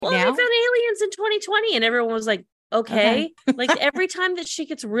Well, now? they found aliens in 2020 and everyone was like, okay. Like every time that shit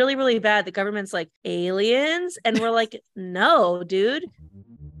gets really, really bad, the government's like, aliens? And we're like, no, dude.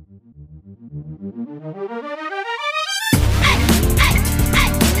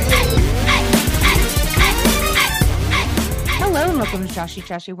 Hello and welcome to Trashy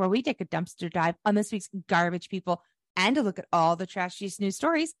Trashy, where we take a dumpster dive on this week's garbage people and a look at all the trashiest news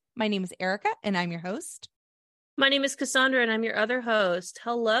stories. My name is Erica and I'm your host. My name is Cassandra and I'm your other host.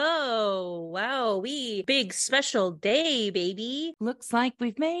 Hello. Wow, big special day, baby. Looks like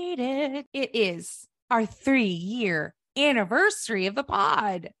we've made it. It is our 3-year anniversary of the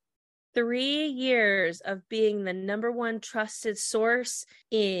pod. 3 years of being the number one trusted source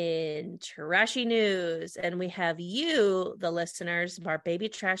in trashy news. And we have you, the listeners, of our baby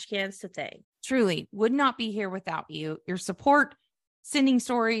trash cans to thank. Truly would not be here without you. Your support, sending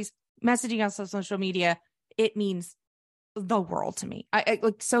stories, messaging us on social media. It means the world to me. I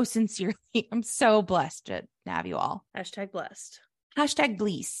like so sincerely. I'm so blessed to have you all. Hashtag blessed. Hashtag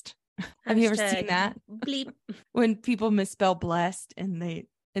bleast. Have you ever seen that? Bleep. When people misspell blessed and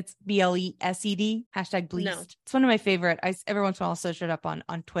it's BLESED, hashtag bleast. No. It's one of my favorite. Every once in a while I'll search it up on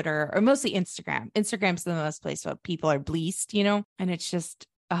Twitter or mostly Instagram. Instagram's the most place where people are bleast, you know? And it's just,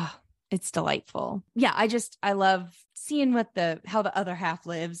 it's delightful. Yeah, I love seeing how the other half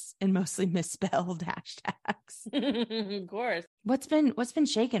lives in mostly misspelled hashtags. Of course. What's been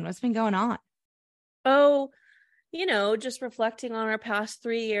shaking? What's been going on? Oh, just reflecting on our past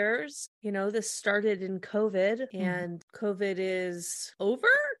 3 years. This started in COVID and COVID is over.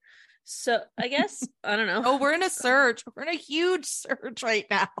 So I guess, I don't know. Oh, we're in a surge. We're in a huge surge right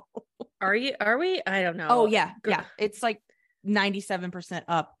now. Are we? I don't know. Oh, yeah. Yeah. It's like 97%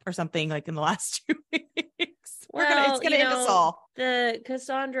 up or something like in the last 2 weeks. It's gonna end us all. The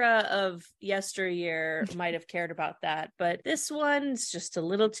Cassandra of yesteryear might have cared about that, but this one's just a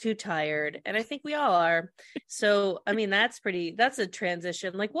little too tired, and I think we all are. So, I mean, that's a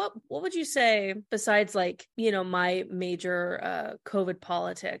transition. Like, what would you say besides like, my major COVID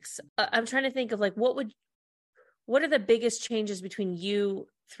politics? I'm trying to think of like what are the biggest changes between you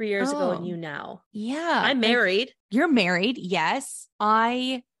 3 years ago and you now? Yeah. I'm married. You're married. Yes.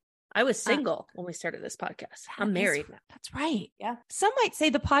 I was single when we started this podcast. I'm married now. That's right. Yeah. Some might say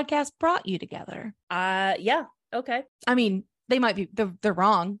the podcast brought you together. Yeah. Okay. I mean, they might be, they're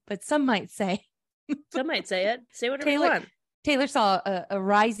wrong, but some might say. Some might say it. Say whatever you want. Taylor saw a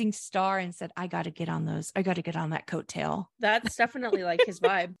rising star and said, I got to get on those. I got to get on that coattail. That's definitely like his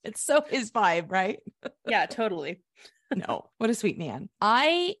vibe. It's so his vibe, right? Yeah, totally. No, what a sweet man.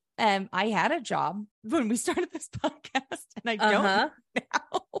 I had a job when we started this podcast and I don't now.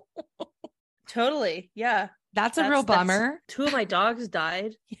 Totally. Yeah. That's a real bummer. 2 of my dogs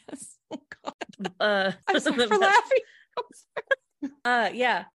died. Yes. Oh God. I'm sorry for laughing.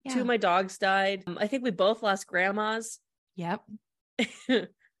 Yeah. 2 of my dogs died. I think we both lost grandmas. Yep.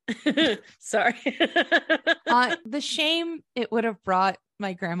 Sorry. The shame it would have brought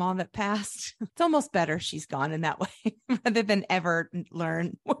my grandma that passed. It's almost better she's gone in that way rather than ever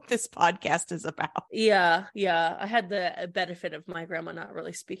learn what this podcast is about. Yeah. I had the benefit of my grandma not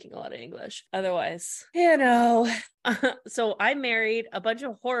really speaking a lot of English. Otherwise, so I married, a bunch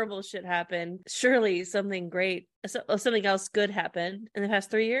of horrible shit happened. Surely something else good happened in the past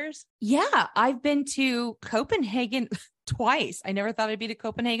 3 years. Yeah, I've been to Copenhagen twice. I never thought I'd be to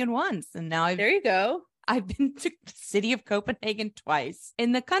Copenhagen once. And now there you go. I've been to the city of Copenhagen twice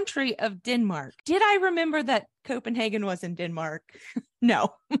in the country of Denmark. Did I remember that Copenhagen was in Denmark?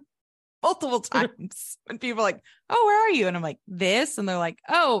 No. Multiple times when people are like, oh, where are you? And I'm like, this. And they're like,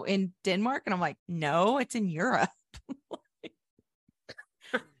 oh, in Denmark. And I'm like, no, it's in Europe.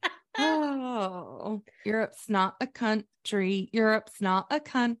 Oh, Europe's not a country. Europe's not a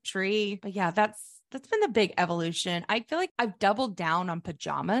country. But yeah, that's been the big evolution. I feel like I've doubled down on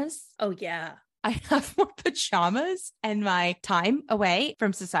pajamas. Oh, yeah. I have more pajamas and my time away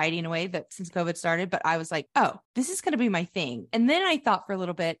from society in a way that since COVID started, but I was like, oh, this is going to be my thing. And then I thought for a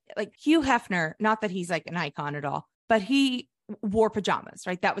little bit, like Hugh Hefner, not that he's like an icon at all, but he wore pajamas,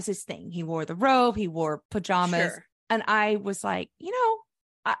 right? That was his thing. He wore the robe, he wore pajamas. Sure. And I was like,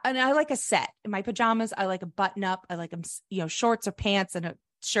 I like a set in my pajamas. I like a button up. I like them, shorts or pants and a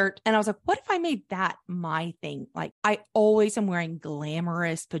shirt. And I was like, what if I made that my thing? Like I always am wearing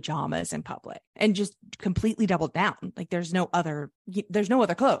glamorous pajamas in public and just completely doubled down. Like there's no other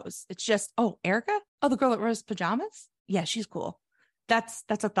clothes. It's just, oh, Erica? Oh, the girl that wears pajamas? Yeah, she's cool. That's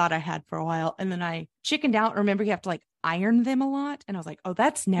a thought I had for a while. And then I chickened out. Remember, you have to like iron them a lot. And I was like, oh,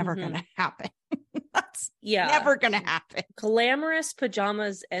 that's never going to happen. That's never going to happen. Glamorous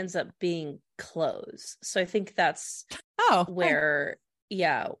pajamas ends up being clothes. So I think that's where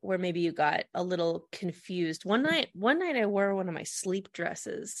Yeah, where maybe you got a little confused. One night I wore one of my sleep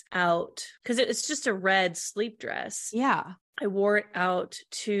dresses out because it's just a red sleep dress. Yeah. I wore it out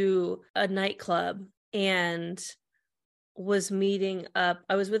to a nightclub and was meeting up.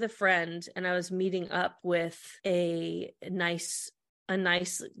 I was with a friend and I was meeting up with a nice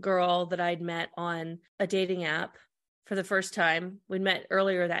girl that I'd met on a dating app for the first time. We'd met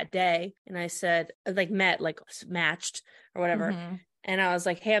earlier that day and I said, like matched or whatever. Mm-hmm. And I was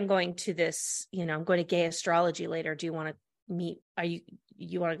like, hey, I'm going to this, I'm going to gay astrology later. Do you want to meet?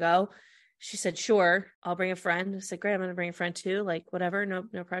 You want to go? She said, sure, I'll bring a friend. I said, great, I'm going to bring a friend too. Like, whatever, no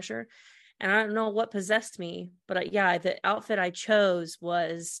pressure. And I don't know what possessed me, but yeah, the outfit I chose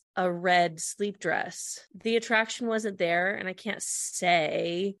was a red sleep dress. The attraction wasn't there, and I can't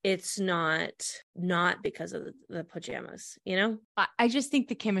say it's not because of the pajamas, I just think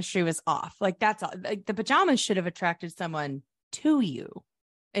the chemistry was off. Like that's all. Like the pajamas should have attracted someone to you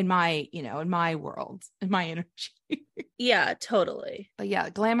in my world, in my energy. Yeah, totally. But yeah,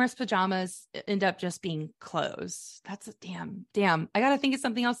 glamorous pajamas end up just being clothes. That's a damn. I got to think of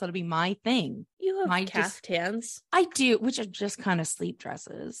something else that'll be my thing. You have caftans. I do, which are just kind of sleep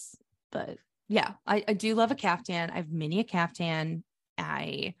dresses. But yeah, I do love a caftan. I have many a caftan.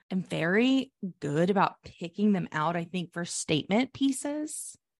 I am very good about picking them out, I think, for statement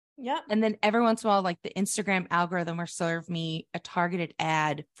pieces. Yeah. And then every once in a while, like the Instagram algorithm will serve me a targeted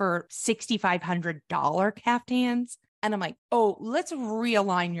ad for $6,500 caftans. And I'm like, oh, let's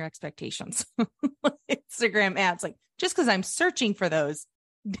realign your expectations. Instagram ads, like just because I'm searching for those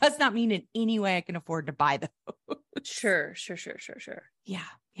does not mean in any way I can afford to buy those. Sure. Yeah.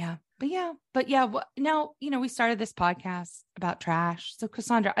 But now, we started this podcast about trash. So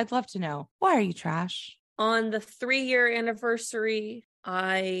Cassandra, I'd love to know, why are you trash? On the 3-year anniversary,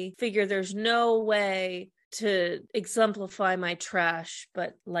 I figure there's no way to exemplify my trash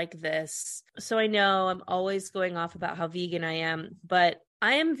but like this. So I know I'm always going off about how vegan I am, but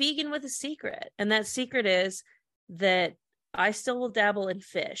I am vegan with a secret. And that secret is that I still will dabble in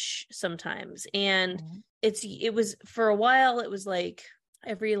fish sometimes. And it was for a while, it was like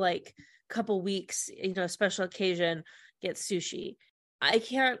every couple weeks, special occasion, get sushi. I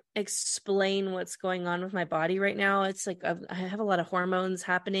can't explain what's going on with my body right now. It's like I have a lot of hormones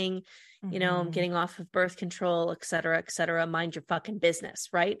happening. I'm getting off of birth control, et cetera. Mind your fucking business,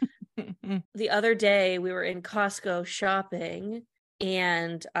 right? The other day we were in Costco shopping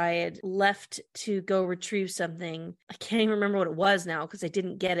and I had left to go retrieve something. I can't even remember what it was now because I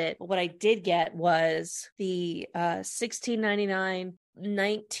didn't get it. But what I did get was the $16.99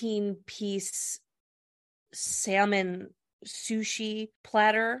 19-piece salmon sushi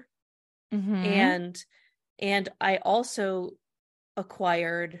platter. And I also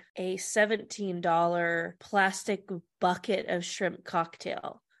acquired a $17 plastic bucket of shrimp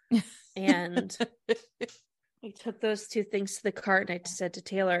cocktail. And I took those two things to the cart and I said to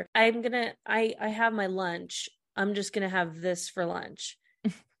Taylor, I have my lunch. I'm just gonna have this for lunch.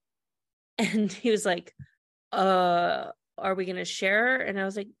 And he was like, are we gonna share? And I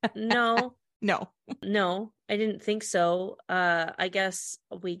was like, no. No, I didn't think so. I guess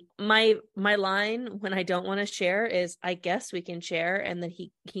my line when I don't want to share is I guess we can share, and then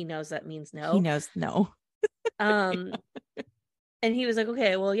he knows that means no. He knows no. And he was like,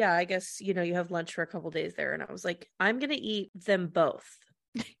 okay, well, yeah, I guess you have lunch for a couple days there. And I was like, I'm gonna eat them both.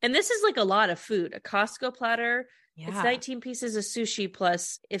 And this is like a lot of food. A Costco platter. Yeah. It's 19 pieces of sushi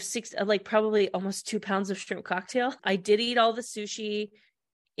plus probably almost 2 pounds of shrimp cocktail. I did eat all the sushi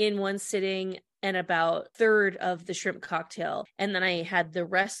in one sitting and about a third of the shrimp cocktail. And then I had the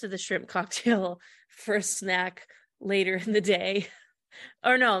rest of the shrimp cocktail for a snack later in the day.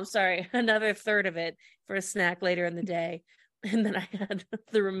 Or no, I'm sorry, another third of it for a snack later in the day. And then I had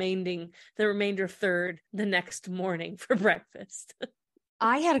the remainder third the next morning for breakfast.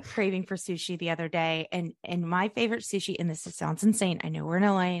 I had a craving for sushi the other day, and my favorite sushi, and this sounds insane, I know we're in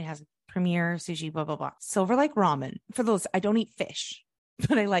LA and it has premier sushi, blah, blah, blah. Silver Lake ramen. For those, I don't eat fish,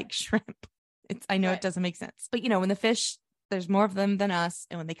 but I like shrimp. I know It doesn't make sense. But when the fish, there's more of them than us.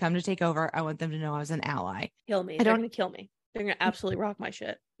 And when they come to take over, I want them to know I was an ally. Kill me. They're going to kill me. They're going to absolutely rock my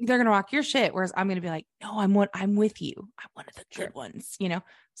shit. They're going to rock your shit. Whereas I'm going to be like, no, I'm with you. I'm one of the good ones,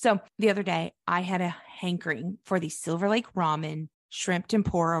 So the other day I had a hankering for the Silver Lake ramen shrimp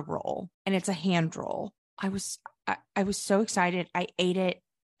tempura roll, and it's a hand roll. I was so excited. I ate it.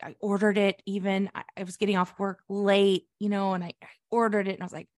 I ordered it even. I was getting off work late, and I ordered it and I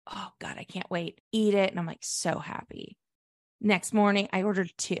was like, oh God, I can't wait. Eat it. And I'm like so happy. Next morning, I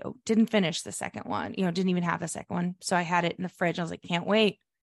ordered 2. Didn't finish the second one, didn't even have the second one. So I had it in the fridge. I was like, can't wait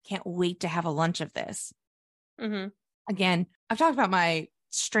to have a lunch of this. Again, I've talked about my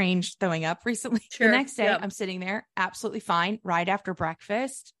strange throwing up recently. Sure. The next day, Yep. I'm sitting there absolutely fine right after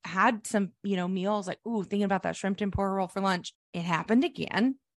breakfast, had some, meals like, ooh, thinking about that shrimp tempura roll for lunch. It happened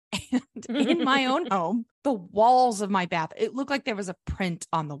again. And in my own home, the walls of my bath, it looked like there was a print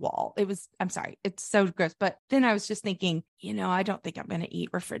on the wall. I'm sorry, it's so gross. But then I was just thinking, I don't think I'm going to eat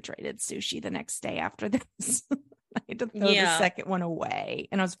refrigerated sushi the next day after this. I had to throw the second one away,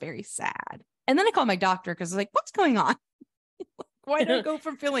 and I was very sad. And then I called my doctor because I was like, what's going on? Why did I go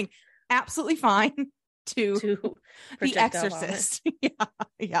from feeling absolutely fine to The Exorcist?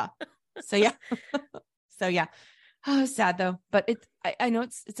 Yeah. So yeah. Oh, sad though. But I know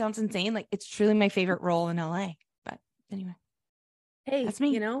it sounds insane. Like, it's truly my favorite role in LA. But anyway. Hey, that's me.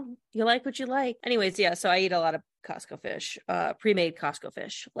 You like what you like. Anyways, yeah. So I eat a lot of Costco fish, pre-made Costco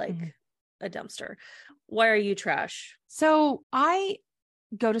fish, like a dumpster. Why are you trash? So I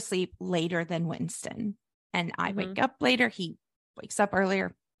go to sleep later than Winston, and I wake up later. He wakes up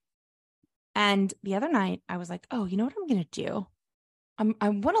earlier. And the other night I was like, oh, you know what I'm going to do? I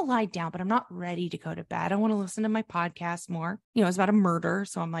want to lie down, but I'm not ready to go to bed. I want to listen to my podcast more. It's about a murder.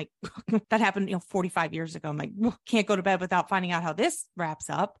 So I'm like, that happened, 45 years ago. I'm like, can't go to bed without finding out how this wraps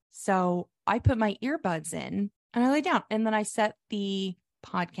up. So I put my earbuds in and I lay down, and then I set the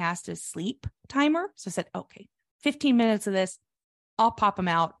podcast as sleep timer. So I said, okay, 15 minutes of this, I'll pop them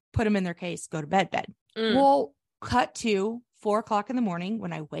out, put them in their case, go to bed. Well, cut to 4:00 in the morning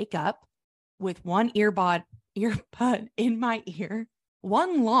when I wake up with one earbud in my ear,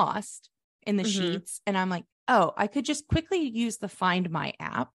 one lost in the sheets. And I'm like, oh, I could just quickly use the Find My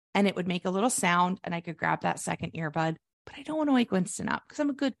app and it would make a little sound and I could grab that second earbud. But I don't want to wake Winston up because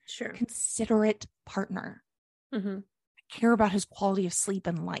I'm a good, considerate partner. I care about his quality of sleep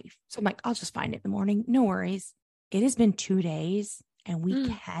and life. So I'm like, I'll just find it in the morning. No worries. It has been 2 days and we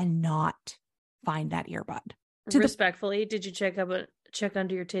cannot find that earbud. Respectfully, did you check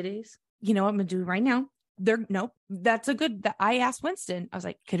under your titties? You know what I'm going to do right now? Nope. That's I asked Winston, I was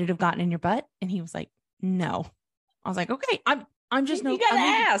like, could it have gotten in your butt? And he was like, no. I was like, okay, I'm just you gotta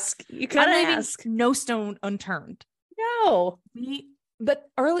ask. You gotta ask. No stone unturned. No. But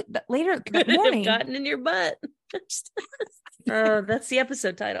later that morning, gotten in your butt. That's the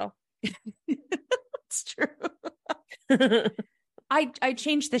episode title. It's true. I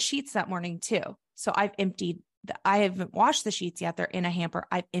changed the sheets that morning too. So I haven't washed the sheets yet. They're in a hamper.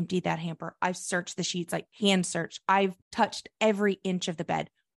 I've emptied that hamper. I've searched the sheets, like hand searched. I've touched every inch of the bed.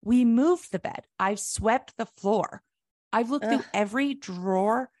 We moved the bed. I've swept the floor. I've looked through every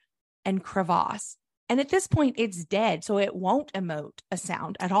drawer and crevasse. And at this point, it's dead. So it won't emote a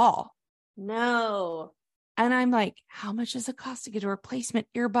sound at all. No. And I'm like, how much does it cost to get a replacement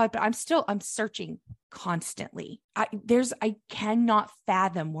earbud? But I'm searching constantly. I cannot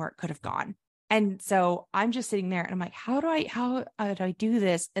fathom where it could have gone. And so I'm just sitting there and I'm like, how do I do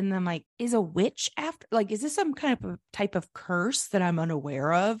this? And then I'm like, is a witch after, like, is this some kind of a type of curse that I'm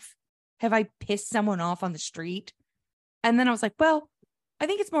unaware of? Have I pissed someone off on the street? And then I was like, well, I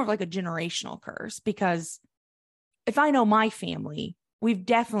think it's more of like a generational curse, because if I know my family, we've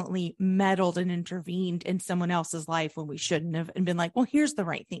definitely meddled and intervened in someone else's life when we shouldn't have, and been like, well, here's the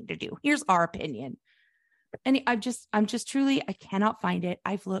right thing to do. Here's our opinion. And I'm just truly, I cannot find it.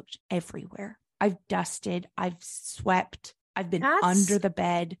 I've looked everywhere. I've dusted. I've swept. I've been under the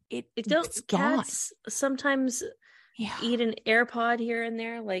bed. It's gone. Cats sometimes eat an AirPod here and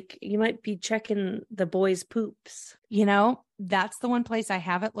there. Like, you might be checking the boys' poops. That's the one place I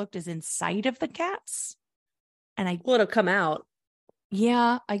haven't looked, is inside of the cats. And it'll come out.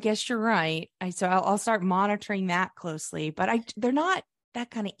 Yeah, I guess you're right. So I'll start monitoring that closely. But they're not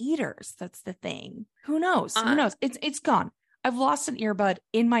that kind of eaters. That's the thing. Who knows? Who knows? It's gone. I've lost an earbud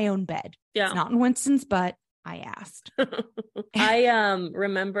in my own bed. Yeah. It's not in Winston's butt. I asked. I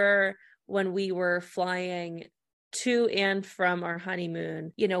remember when we were flying to and from our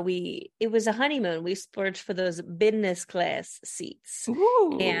honeymoon, it was a honeymoon. We splurged for those business class seats.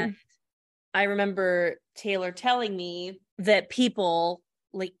 Ooh. And I remember Taylor telling me that people,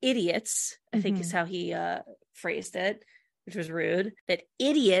 like idiots, I think is how he phrased it, which was rude, that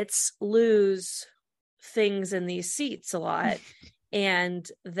idiots lose things in these seats a lot. And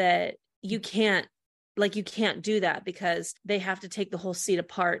that you can't do that because they have to take the whole seat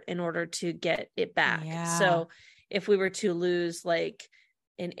apart in order to get it back. Yeah. So if we were to lose like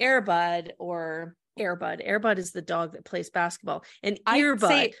an Airbud is the dog that plays basketball. An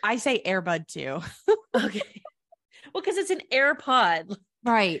earbud. I say Airbud too. Okay. Well, because it's an AirPod.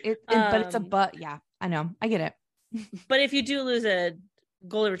 Right. But it's a butt. Yeah, I know. I get it. But if you do lose a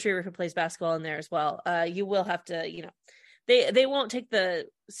golden retriever who plays basketball in there as well, you will have to, they won't take the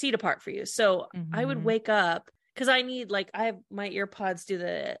seat apart for you. So I would wake up because I need, like, I have my earpods do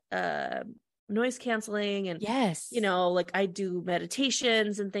the noise canceling, and Yes. you know, like I do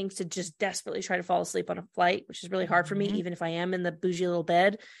meditations and things to just desperately try to fall asleep on a flight, which is really hard for me, even if I am in the bougie little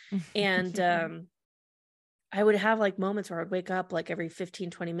bed. And I would have like moments where I'd wake up like every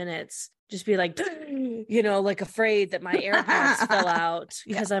 15-20 minutes, just be like, you know, like afraid that my AirPods fell out,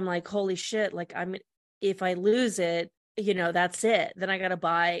 because I'm like, holy shit, like if I lose it, you know, that's it. Then I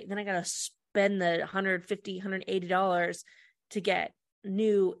gotta spend the $150-$180 to get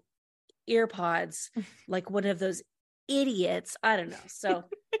new earpods, like one of those idiots. I don't know. So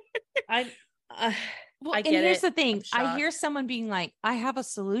I well, I and get here's it. the thing. I'm I shocked. hear someone being like, I have a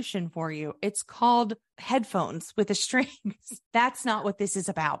solution for you. It's called headphones with the strings. That's not what this is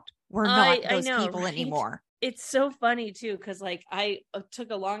about. We're not I those know, people right? anymore. It's so funny too, because like I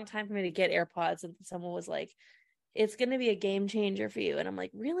took a long time for me to get AirPods, and someone was like, it's going to be a game changer for you. And I'm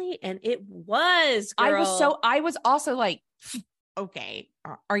like, really? And it was, girl. I was also like, okay,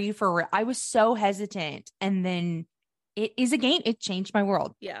 are you for real? I was so hesitant. And then it is a game. It changed my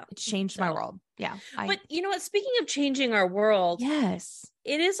world. Yeah. It changed my world. Yeah. But you know what? Speaking of changing our world, yes,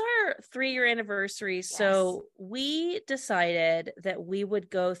 it is our 3-year anniversary. So we decided that we would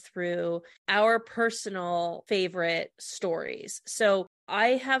go through our personal favorite stories. So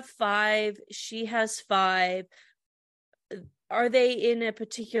I have 5, she has 5. Are they in a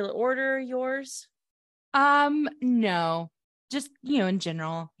particular order, yours? no, just, in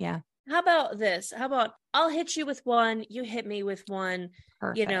general. Yeah. How about this? How about I'll hit you with one, you hit me with one,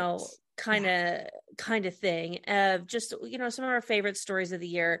 Perfect. you know, kind of thing. Just, you know, some of our favorite stories of the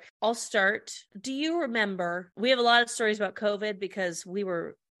year. I'll start. Do you remember? We have a lot of stories about COVID because we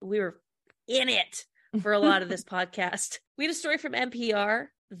were in it for a lot of this podcast. We had a story from NPR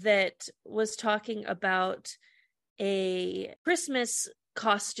that was talking about a Christmas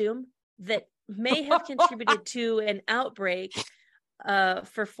costume that may have contributed to an outbreak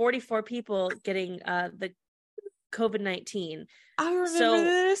for 44 people getting the COVID-19. I remember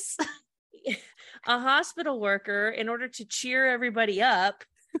this. A hospital worker, in order to cheer everybody up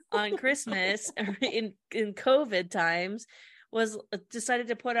on Christmas in COVID times, was decided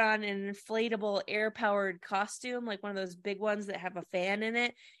to put on an inflatable air-powered costume, like one of those big ones that have a fan in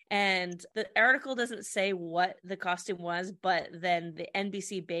it. And the article doesn't say what the costume was, but then the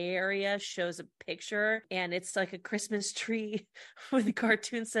NBC Bay Area shows a picture, and it's like a Christmas tree with a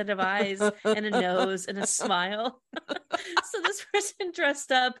cartoon set of eyes and a nose and a smile. So this person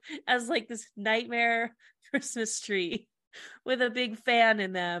dressed up as like this nightmare Christmas tree with a big fan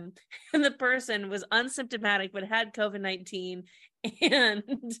in them, and the person was unsymptomatic but had COVID-19 and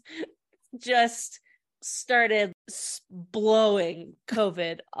just started blowing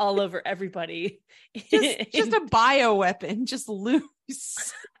COVID all over everybody. Just a bioweapon, just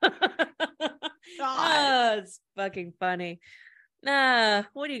loose. Oh, it's fucking funny.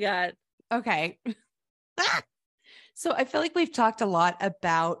 What do you got? Okay. So I feel like we've talked a lot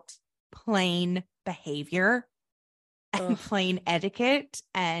about plane behavior and plain etiquette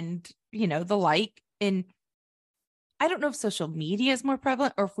and, the like. And I don't know if social media is more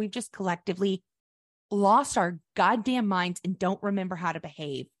prevalent or if we've just collectively lost our goddamn minds and don't remember how to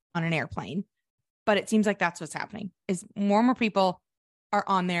behave on an airplane. But it seems like that's what's happening, is more and more people are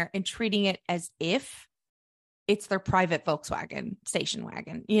on there and treating it as if it's their private Volkswagen station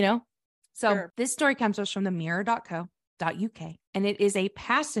wagon, So Sure. This story comes to us from the mirror.co.uk, and it is a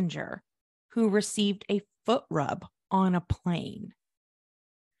passenger who received a foot rub on a plane.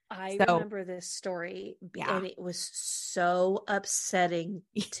 I remember this story, and it was so upsetting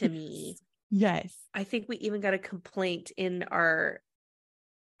to me. Yes. I think we even got a complaint in our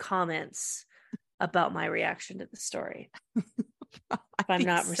comments about my reaction to the story. If I'm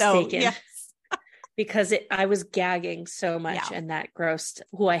not mistaken. Yes. Because I was gagging so much, and that grossed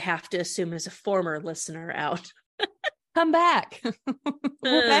who I have to assume is a former listener out. Come back.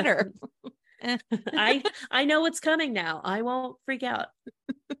 We're better. I know what's coming now. I won't freak out,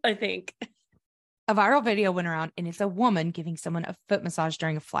 I think. A viral video went around, and it's a woman giving someone a foot massage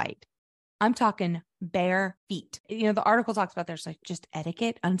during a flight. I'm talking bare feet. The article talks about there's like just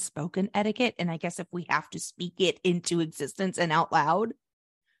etiquette, unspoken etiquette. And I guess if we have to speak it into existence and out loud,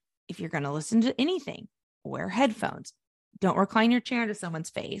 if you're going to listen to anything, wear headphones. Don't recline your chair into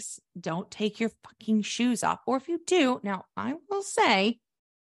someone's face. Don't take your fucking shoes off. Or if you do, now I will say,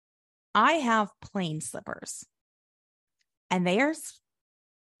 I have plane slippers, and they are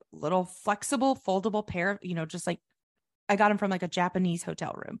little flexible, foldable pair, just like I got them from like a Japanese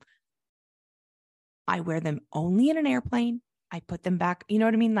hotel room. I wear them only in an airplane. I put them back. You know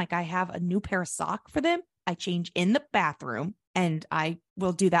what I mean? Like I have a new pair of sock for them. I change in the bathroom. And I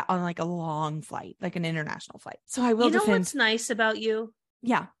will do that on like a long flight, like an international flight. So I will You know defend. what's nice about you?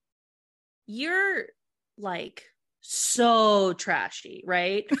 Yeah. You're like so trashy,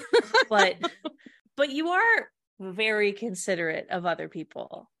 right? but you are very considerate of other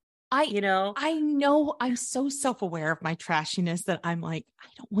people. I know I'm so self-aware of my trashiness that I'm like, I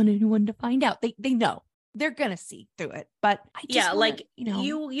don't want anyone to find out. They know. They're gonna see through it. But I just like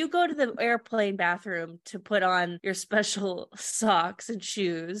you go to the airplane bathroom to put on your special socks and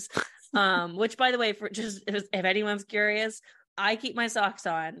shoes. Which by the way, for just if anyone's curious, I keep my socks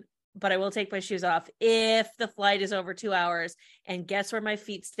on, but I will take my shoes off if the flight is over 2 hours. And guess where my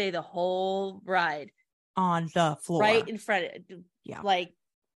feet stay the whole ride? On the floor. Right in front of, yeah, like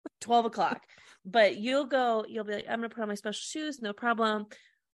 12 o'clock. But you'll be like, I'm gonna put on my special shoes, no problem.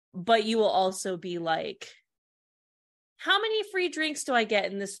 But you will also be like, how many free drinks do I get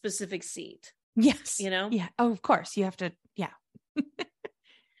in this specific seat? Yes. Yeah. Oh, of course. You have to. Yeah.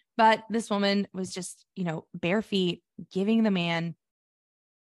 But this woman was just, bare feet, giving the man.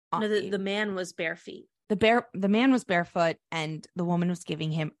 No, the man was bare feet. The man was barefoot, and the woman was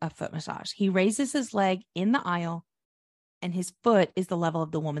giving him a foot massage. He raises his leg in the aisle, and his foot is the level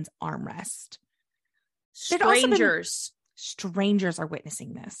of the woman's armrest. Strangers are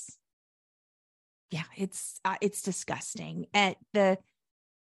witnessing this. Yeah, it's disgusting. And the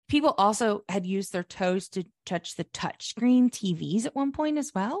people also had used their toes to touch the touchscreen TVs at one point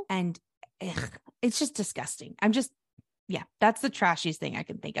as well. And it's just disgusting. That's the trashiest thing I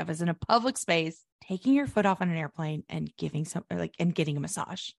can think of, is in a public space, taking your foot off on an airplane and getting a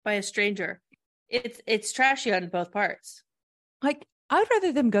massage by a stranger. It's trashy on both parts. Like, I'd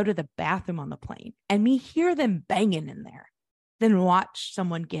rather them go to the bathroom on the plane and me hear them banging in there than watch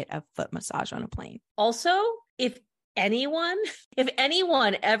someone get a foot massage on a plane. Also, if anyone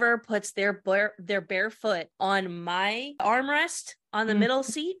ever puts their bare foot on my armrest on the middle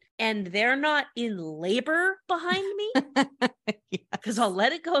seat and they're not in labor behind me, because I'll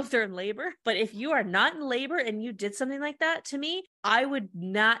let it go if they're in labor. But if you are not in labor and you did something like that to me, I would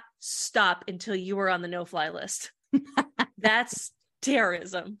not stop until you were on the no-fly list. That's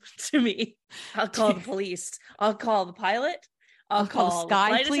terrorism to me. I'll call the police. I'll call the pilot. I'll call Sky,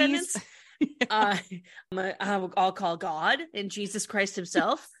 flight please. attendants. I'll call God and Jesus Christ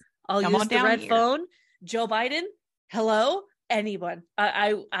himself. I'll Come use the red here. phone. Joe Biden. Hello, anyone.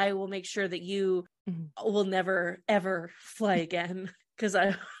 I will make sure that you will never ever fly again, because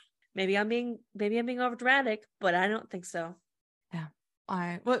maybe I'm being over dramatic, but I don't think so. Yeah. All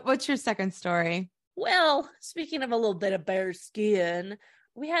right. What's your second story? Well, speaking of a little bit of bare skin,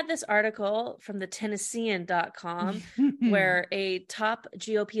 we had this article from the Tennessean.com where a top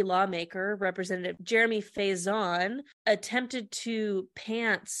GOP lawmaker, Representative Jeremy Faison, attempted to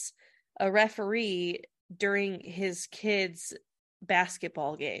pants a referee during his kid's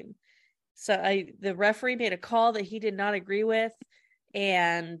basketball game. So the referee made a call that he did not agree with,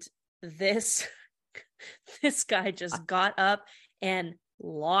 and this guy just got up and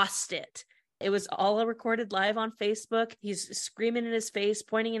lost it. It was all recorded live on Facebook. He's screaming in his face,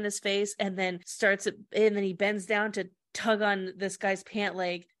 pointing in his face, and then he bends down to tug on this guy's pant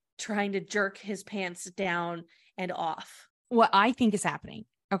leg, trying to jerk his pants down and off. What I think is happening.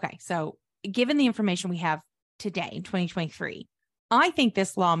 Okay. So given the information we have today in 2023, I think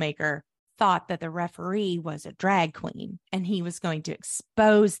this lawmaker thought that the referee was a drag queen and he was going to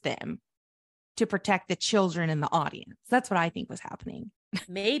expose them to protect the children in the audience. That's what I think was happening.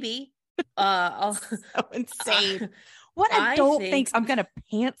 Maybe. So insane. What adult thinks I'm gonna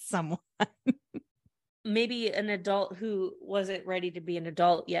pants someone? Maybe an adult who wasn't ready to be an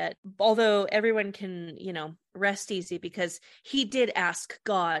adult yet. Although everyone can, rest easy, because he did ask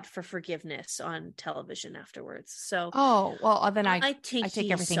God for forgiveness on television afterwards. So then I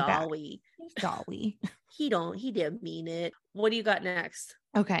take everything back. Sorry. He didn't mean it. What do you got next?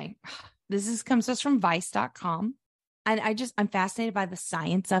 Okay. This comes to us from Vice.com. And I'm fascinated by the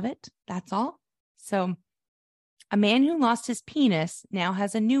science of it. That's all. So a man who lost his penis now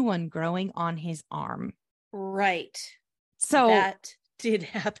has a new one growing on his arm. Right. So that did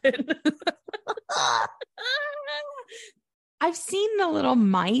happen. I've seen the little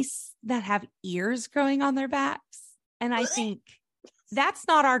mice that have ears growing on their backs. And I think that's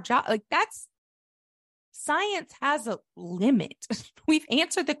not our job. Like, science has a limit. We've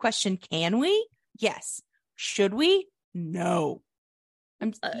answered the question, can we? Yes. Should we? No.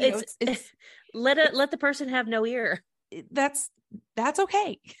 Let the person have no ear. That's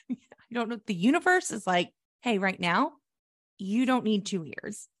okay. I don't know. The universe is like, hey, right now, you don't need 2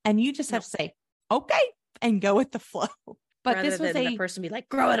 ears. And you just have to say, okay, and go with the flow. But rather this was than the person be like,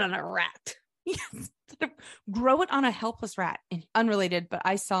 grow it on a rat. Yes. Grow it on a helpless rat. And unrelated, but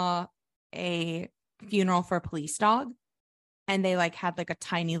I saw a funeral for a police dog, and they like had like a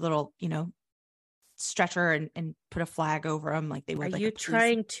tiny little, stretcher and put a flag over him like they would. Are like you a police.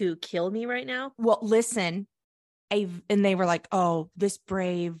 trying to kill me right now? Well, listen, and they were like, oh, this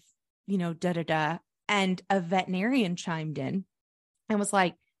brave, da da da. And a veterinarian chimed in and was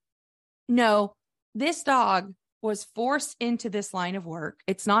like, no, this dog was forced into this line of work.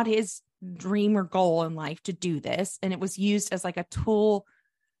 It's not his dream or goal in life to do this. And it was used as like a tool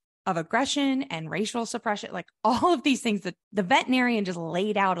of aggression and racial suppression, like all of these things that the veterinarian just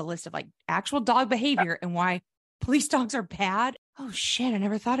laid out a list of like actual dog behavior and why police dogs are bad. Oh shit. I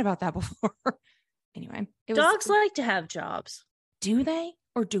never thought about that before. Anyway, dogs like to have jobs. Do they?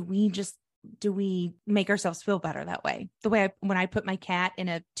 Or do we make ourselves feel better that way? The way when I put my cat in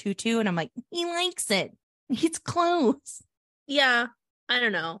a tutu and I'm like, he likes it. It's clothes. Yeah. I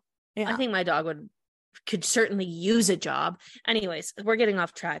don't know. Yeah. I think my dog could certainly use a job. Anyways, we're getting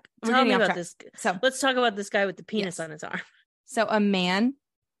off track. Tell me about this. So let's talk about this guy with the penis on his arm. So a man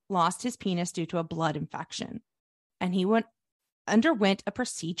lost his penis due to a blood infection, and he underwent a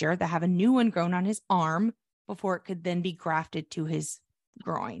procedure to have a new one grown on his arm before it could then be grafted to his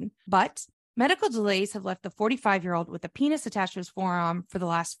groin. But medical delays have left the 45-year-old with a penis attached to his forearm for the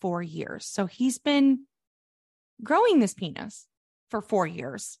last 4 years. So he's been growing this penis for 4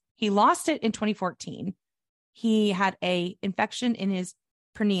 years. He lost it in 2014. He had a infection in his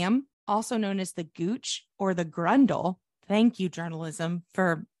perineum, also known as the gooch or the grundle. Thank you, journalism,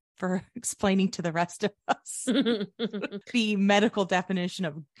 for explaining to the rest of us the medical definition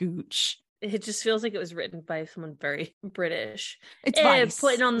of gooch. It just feels like it was written by someone very British. It's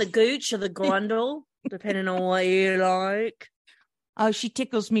putting on the gooch or the grundle, depending on what you like. Oh, she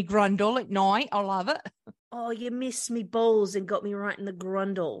tickles me grundle at night. I love it. Oh, you missed me balls and got me right in the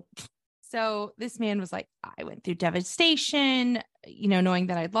grundle. So this man was like, I went through devastation, knowing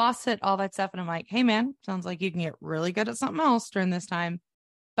that I'd lost it, all that stuff. And I'm like, hey, man, sounds like you can get really good at something else during this time.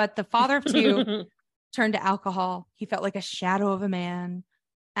 But the father of two turned to alcohol. He felt like a shadow of a man.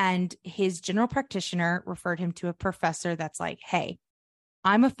 And his general practitioner referred him to a professor that's like, hey,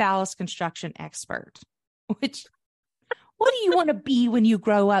 I'm a phallus construction expert. Which, what do you want to be when you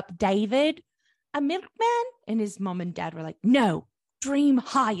grow up, David? A milkman? And his mom and dad were like, no, dream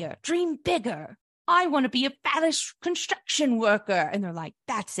higher, dream bigger. I want to be a phallus construction worker. And they're like,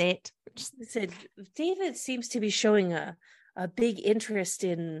 that's it. They said, David seems to be showing a big interest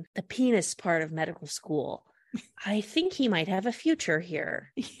in the penis part of medical school. I think he might have a future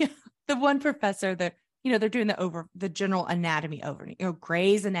here. Yeah. The one professor that, they're doing the general anatomy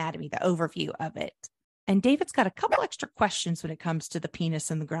Gray's Anatomy, the overview of it. And David's got a couple extra questions when it comes to the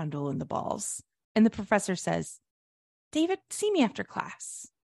penis and the grundle and the balls. And the professor says, David, see me after class.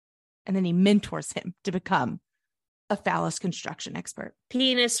 And then he mentors him to become a phallus construction expert.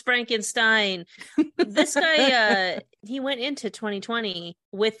 Penis Frankenstein. This guy, he went into 2020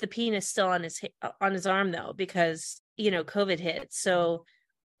 with the penis still on his arm, though, because, COVID hit. So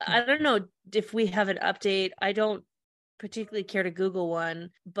I don't know if we have an update. I don't particularly care to Google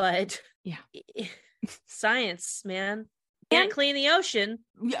one, but yeah, science, man. Can't clean the ocean.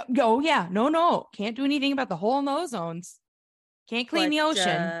 Yeah. Oh, yeah. No. Can't do anything about the hole in the ozones. Can't clean the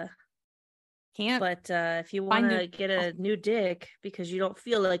ocean. Can't. But if you want to get a new dick because you don't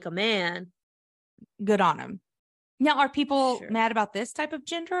feel like a man, good on him. Now, are people mad about this type of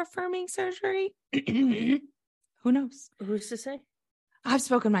gender affirming surgery? Who knows? Who's to say? I've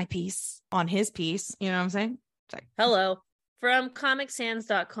spoken my piece on his piece. You know what I'm saying? Sorry. Hello. From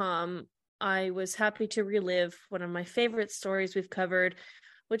ComicSans.com. I was happy to relive one of my favorite stories we've covered,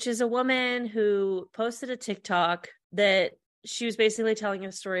 which is a woman who posted a TikTok that she was basically telling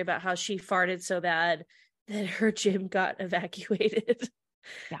a story about how she farted so bad that her gym got evacuated.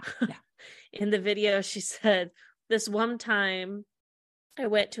 Yeah. In the video, she said, this one time I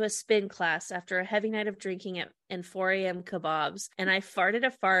went to a spin class after a heavy night of drinking and 4 a.m. kebabs, and I farted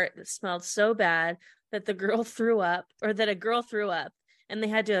a fart that smelled so bad that a girl threw up. And they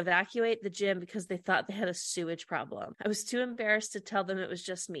had to evacuate the gym because they thought they had a sewage problem. I was too embarrassed to tell them it was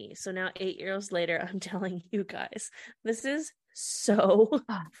just me. So now 8 years later, I'm telling you guys, this is so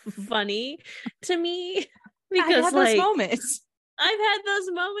funny to me. Because I've had those moments. I've had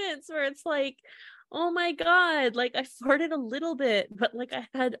those moments where it's like, oh my God, like I farted a little bit, but like I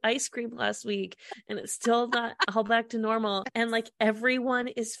had ice cream last week and it's still not all back to normal. And like everyone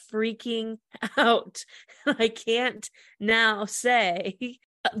is freaking out. I can't now say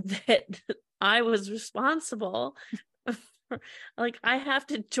that I was responsible. Like I have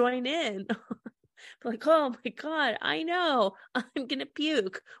to join in Like, oh my God, I know. I'm gonna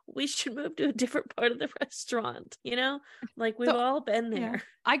puke. We should move to a different part of the restaurant, Like we've So, all been yeah, there.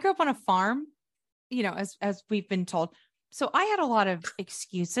 I grew up on a farm, as we've been told. So I had a lot of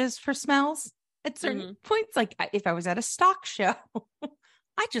excuses for smells at certain points. Like if I was at a stock show,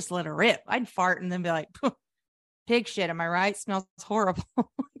 I just let it rip. I'd fart and then be like, pig shit, am I right? Smells horrible.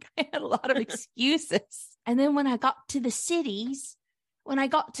 I had a lot of excuses. And then when I got to cities,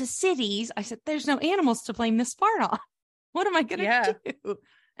 I said, there's no animals to blame this fart on. What am I going to do?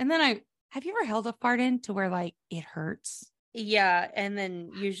 And then have you ever held a fart in to where like it hurts? Yeah. And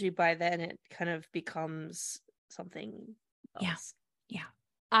then usually by then it kind of becomes something else. Yeah.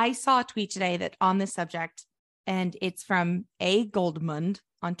 I saw a tweet today that on this subject, and it's from A. Goldmund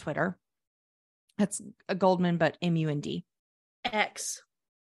on Twitter. That's a Goldman, but MUND. X.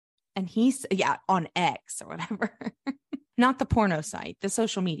 And he's, on X or whatever. Not the porno site, the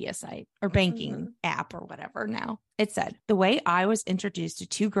social media site or banking app or whatever now. It said, the way I was introduced to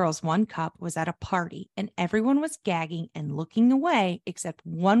 2 girls, 1 cup was at a party and everyone was gagging and looking away except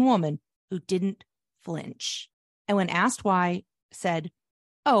one woman who didn't flinch. And when asked why, said,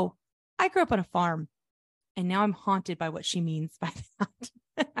 oh, I grew up on a farm and now I'm haunted by what she means by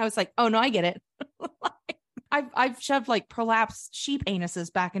that. I was like, oh no, I get it. I've shoved like prolapsed sheep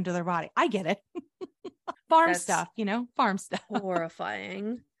anuses back into their body. I get it. Farm stuff.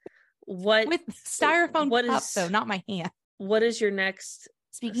 Horrifying. What with styrofoam cups, though, not my hand. What is your next?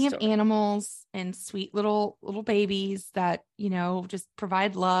 Speaking of animals and sweet little babies that, just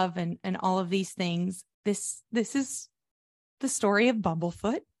provide love and all of these things. This is the story of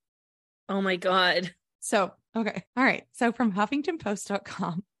Bumblefoot. Oh my God. So, okay. All right. So from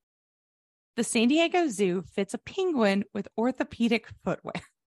HuffingtonPost.com, the San Diego Zoo fits a penguin with orthopedic footwear.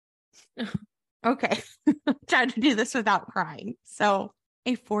 Okay. Trying to do this without crying. So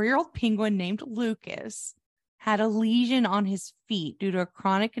a 4-year-old penguin named Lucas had a lesion on his feet due to a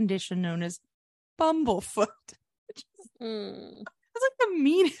chronic condition known as Bumblefoot. It's like the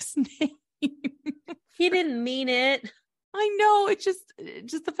meanest name. He didn't mean it. I know. It's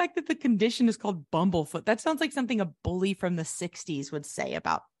just the fact that the condition is called Bumblefoot. That sounds like something a bully from the 60s would say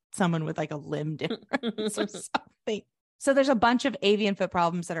about someone with like a limb difference or something. So there's a bunch of avian foot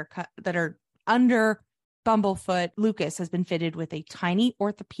problems that are under Bumblefoot. Lucas has been fitted with a tiny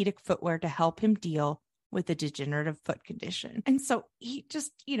orthopedic footwear to help him deal with a degenerative foot condition. And so he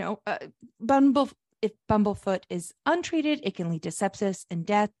just, if Bumblefoot is untreated, it can lead to sepsis and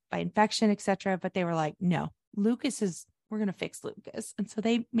death by infection, etc. But they were like, no, we're going to fix Lucas. And so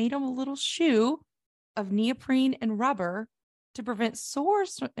they made him a little shoe of neoprene and rubber to prevent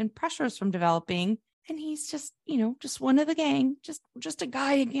sores and pressures from developing. And he's just, just one of the gang, just a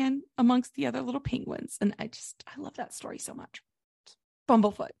guy again amongst the other little penguins. And I love that story so much.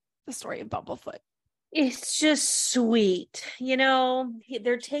 Bumblefoot, the story of Bumblefoot. It's just sweet.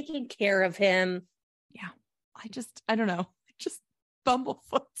 They're taking care of him. Yeah. I don't know. Just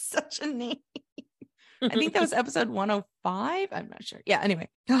Bumblefoot, such a name. I think that was episode 105. I'm not sure. Yeah. Anyway.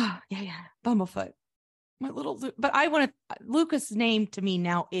 Yeah. Bumblefoot. My little, but Lucas' name to me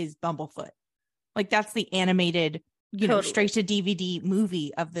now is Bumblefoot. Like that's the animated, totally. Straight to DVD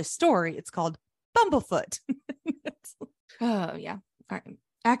movie of this story. It's called Bumblefoot. Oh yeah. All right.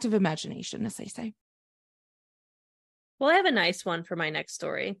 Active imagination, as they say. Well, I have a nice one for my next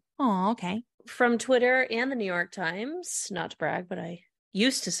story. Oh, okay. From Twitter and the New York Times. Not to brag, but I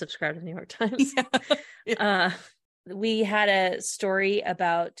used to subscribe to the New York Times. Yeah. We had a story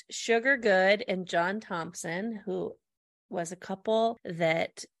about Sugar Good and John Thompson, who was a couple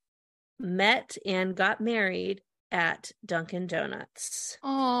that met and got married at Dunkin' Donuts.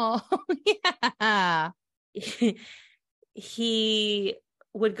 Oh, yeah. He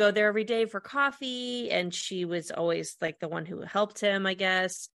would go there every day for coffee, and she was always like the one who helped him, I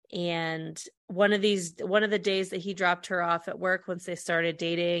guess. And one of the days that he dropped her off at work, once they started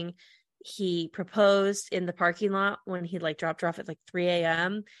dating, he proposed in the parking lot when he dropped her off at 3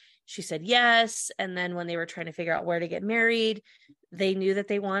 a.m. She said yes. And then when they were trying to figure out where to get married, they knew that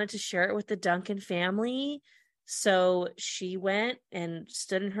they wanted to share it with the Duncan family. So she went and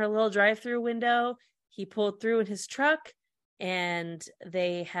stood in her little drive-through window. He pulled through in his truck, and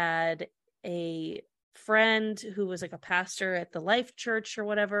they had a friend who was like a pastor at the Life Church or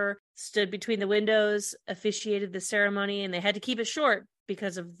whatever, stood between the windows, officiated the ceremony, and they had to keep it short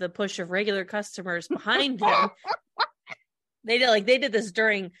because of the push of regular customers behind them. They did this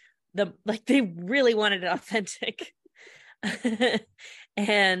during they really wanted it authentic.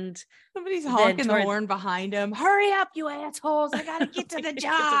 And somebody's honking the horn behind him. Hurry up, you assholes. I got to get to the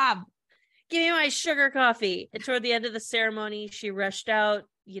job. Give me my sugar coffee. And toward the end of the ceremony, she rushed out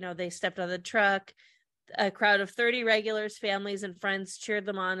they stepped on the truck. A crowd of 30 regulars, families, and friends cheered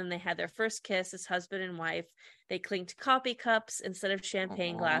them on, and they had their first kiss as husband and wife. They clinked coffee cups instead of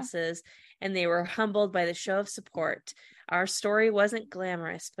champagne glasses, and they were humbled by the show of support. Our story wasn't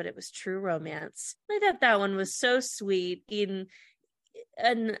glamorous, but it was true romance. I thought that one was so sweet.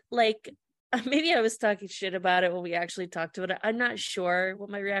 And like, maybe I was talking shit about it when we actually talked about it. I'm not sure what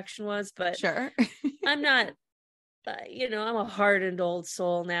my reaction was, but Sure. I'm not. I'm a hardened old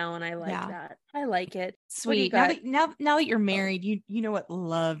soul now, and I like that. I like it. Sweet. Now that you're married, you know what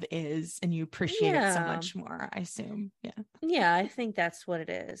love is, and you appreciate it so much more, I assume. Yeah. Yeah, I think that's what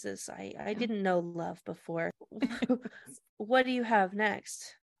it is I didn't know love before. What do you have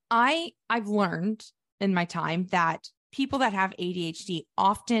next? I've learned in my time that people that have ADHD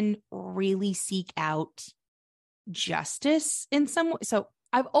often really seek out justice in some way. So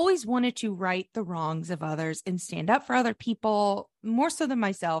I've always wanted to right the wrongs of others and stand up for other people more so than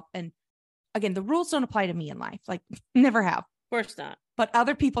myself. And again, the rules don't apply to me in life. Like, never have. Of course not. But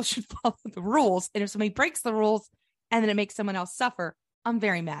other people should follow the rules. And if somebody breaks the rules and then it makes someone else suffer, I'm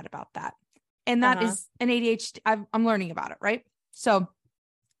very mad about that. And that is an ADHD. I'm learning about it, right? So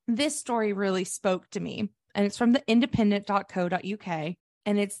this story really spoke to me. And it's from the independent.co.uk.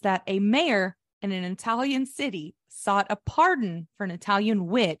 And it's that a mayor in an Italian city sought a pardon for an Italian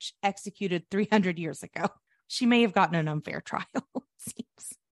witch executed 300 years ago. She may have gotten an unfair trial, it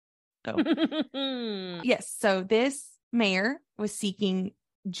seems. So, yes. So this mayor was seeking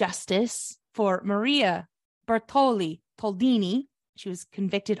justice for Maria Bartoli Toldini. She was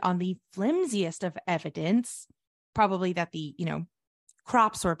convicted on the flimsiest of evidence, probably that the,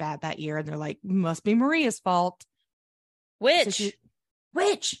 crops were bad that year. And they're like, must be Maria's fault. Witch. She's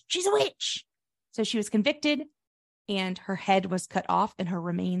a witch. So she was convicted and her head was cut off and her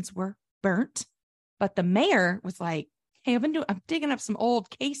remains were burnt. But the mayor was like, hey, I'm digging up some old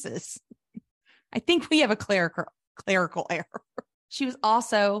cases. I think we have a clerical error. She was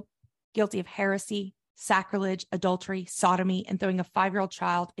also guilty of heresy, sacrilege, adultery, sodomy, and throwing a 5-year-old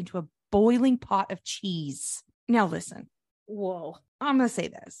child into a boiling pot of cheese. Now listen. Whoa. I'm going to say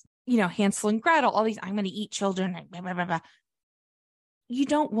this. Hansel and Gretel, all these, I'm going to eat children. Blah, blah, blah, blah. You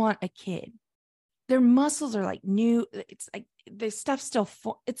don't want a kid. Their muscles are like new. It's like the stuff still,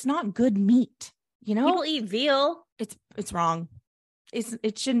 it's not good meat, People eat veal. It's wrong.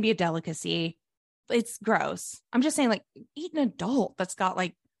 It shouldn't be a delicacy. It's gross. I'm just saying, like, eat an adult that's got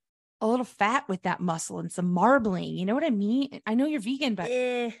like a little fat with that muscle and some marbling. You know what I mean? I know you're vegan, but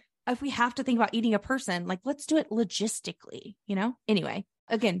if we have to think about eating a person, like, let's do it logistically, Anyway,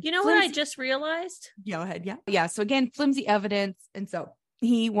 again. What I just realized? Go ahead. Yeah. Yeah. So again, flimsy evidence. And so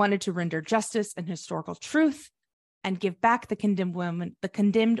he wanted to render justice and historical truth and give back the condemned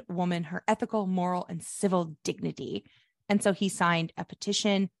woman her ethical, moral, and civil dignity. And so he signed a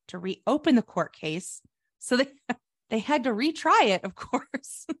petition to reopen the court case. So they had to retry it, of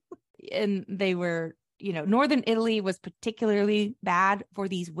course. And they were, Northern Italy was particularly bad for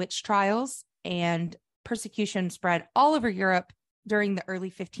these witch trials, and persecution spread all over Europe during the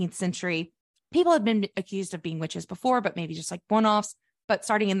early 15th century. People had been accused of being witches before, but maybe just like one-offs. But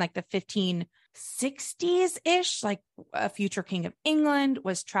starting in like the 1560s-ish, like a future king of England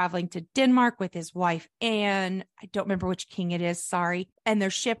was traveling to Denmark with his wife, Anne. I don't remember which king it is. Sorry. And their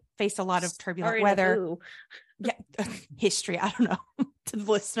ship faced a lot of turbulent weather. Yeah. History. I don't know. To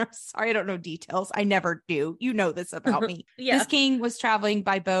the listeners. Sorry, I don't know details. I never do. You know this about me. Yeah. This king was traveling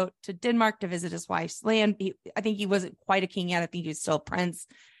by boat to Denmark to visit his wife's land. I think he wasn't quite a king yet. I think he was still a prince.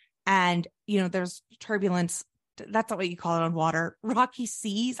 And, there's turbulence. That's not what you call it on water. Rocky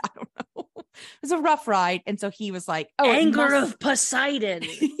seas. I don't know. It was a rough ride. And so he was like, anger of Poseidon.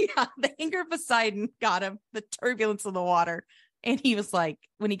 Yeah. The anger of Poseidon got him, the turbulence of the water. And he was like,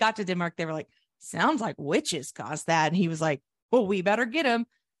 when he got to Denmark, they were like, sounds like witches caused that. And he was like, well, we better get him.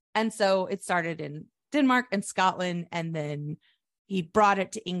 And so it started in Denmark and Scotland. And then he brought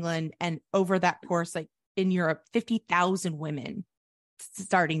it to England. And over that course, like in Europe, 50,000 women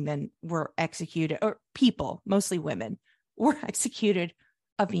starting then were executed, or people, mostly women, were executed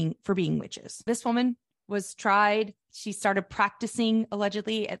for being witches. This woman was tried. She started practicing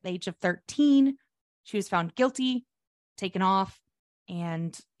allegedly at the age of 13. She was found guilty, taken off.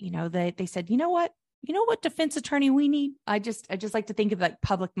 And, they said, you know what defense attorney we need? I just like to think of like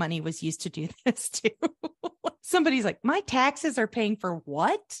public money was used to do this too. Somebody's like, my taxes are paying for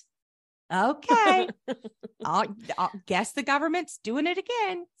what? Okay. I'll guess the government's doing it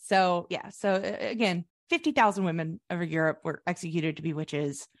again. So yeah. So again, 50,000 women over Europe were executed to be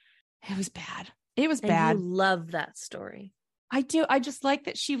witches. It was bad. It was bad. You love that story. I do. I just like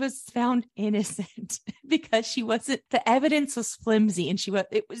that she was found innocent because she wasn't, the evidence was flimsy and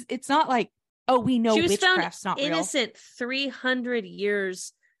it's not like, oh, we know she was found witchcraft's not real. innocent 300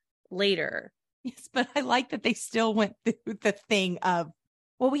 years later. Yes, but I like that they still went through the thing of,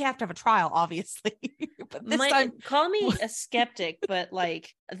 well, we have to have a trial, obviously. But this time, call me a skeptic, but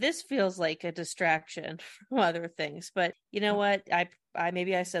like this feels like a distraction from other things. But you know what? I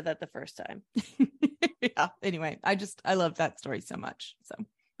maybe I said that the first time. Yeah. Anyway, I love that story so much. So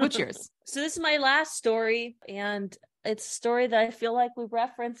what's yours? So this is my last story, and it's a story that I feel like we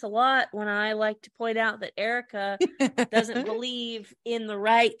reference a lot when I like to point out that Erica doesn't believe in the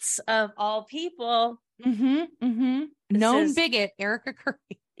rights of all people. Known bigot, Erica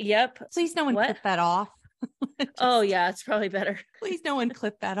Curry. Yep. Please no one clip that off. Oh yeah, it's probably better. Please no one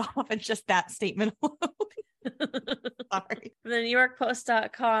clip that off. It's just that statement alone. Sorry. The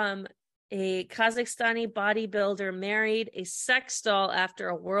NewYorkPost.com, a Kazakhstani bodybuilder married a sex doll after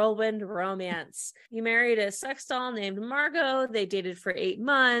a whirlwind romance. He married a sex doll named Margot. They dated for 8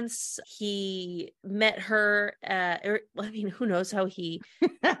 months. He met her who knows how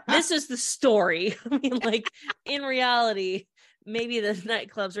this is the story. I mean, like, in reality, maybe the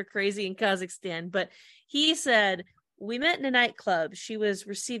nightclubs are crazy in Kazakhstan, but he said, we met in a nightclub. She was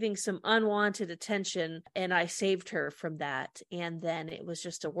receiving some unwanted attention, and I saved her from that. And then it was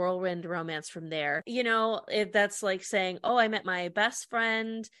just a whirlwind romance from there. You know, if that's like saying, oh, I met my best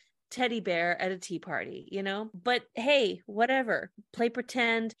friend teddy bear at a tea party, you know? But hey, whatever. Play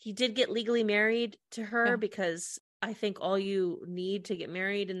pretend. He did get legally married to her because I think all you need to get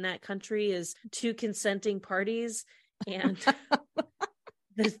married in that country is 2 consenting parties. And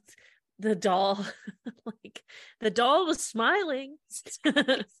the doll, like, the doll was smiling.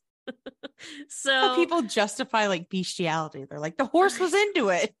 So how people justify like bestiality. They're like, the horse was into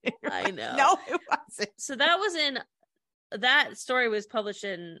it. I know. No, it wasn't. So that story was published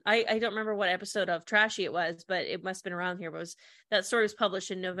in, I don't remember what episode of Trashy it was, but it must have been around here. But that story was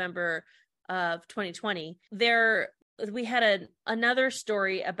published in November of 2020. We had another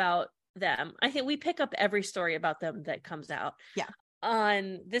story about them. I think we pick up every story about them that comes out. Yeah.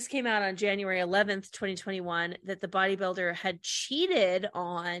 This came out on January 11th, 2021, that the bodybuilder had cheated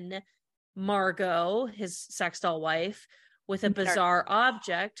on Margot, his sex doll wife, with a bizarre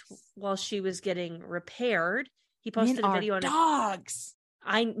object while she was getting repaired. He posted a video on dogs.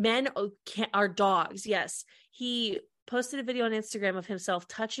 Men are dogs. Yes. He posted a video on Instagram of himself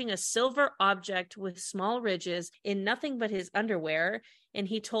touching a silver object with small ridges in nothing but his underwear. And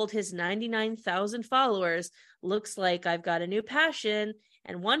he told his 99,000 followers, looks like I've got a new passion.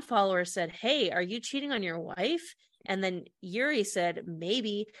 And one follower said, hey, are you cheating on your wife? And then Yuri said,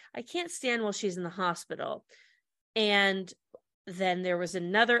 maybe. I can't stand while she's in the hospital. And then there was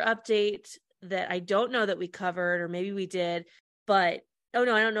another update that I don't know that we covered, or maybe we did, but I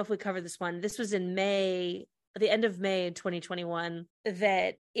don't know if we covered this one. This was in May, the end of May in 2021,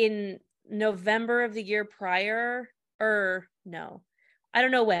 that in November of the year prior, or no, I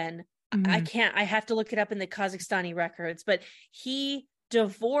don't know when. I have to look it up in the Kazakhstani records, but he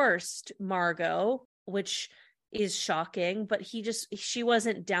divorced Margot, which is shocking, but she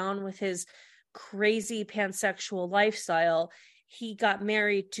wasn't down with his crazy pansexual lifestyle. He got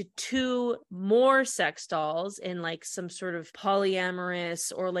married to 2 more sex dolls in like some sort of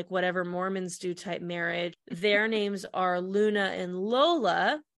polyamorous or like whatever Mormons do type marriage. Their names are Luna and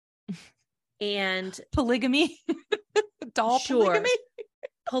Lola. And polygamy. Doll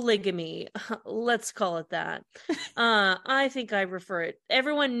polygamy. Let's call it that. I think I refer it.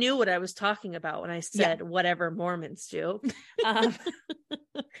 Everyone knew what I was talking about when I said whatever Mormons do.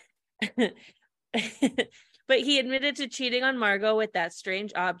 But he admitted to cheating on Margot with that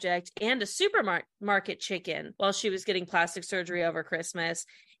strange object and a supermarket chicken while she was getting plastic surgery over Christmas.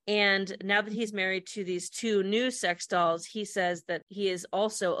 And now that he's married to these 2 new sex dolls, he says that he is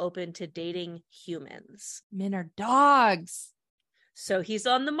also open to dating humans. Men are dogs. So he's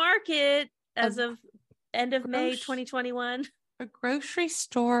on the market as of end of May 2021. A grocery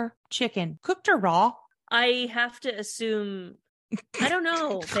store chicken, cooked or raw? I have to assume, I don't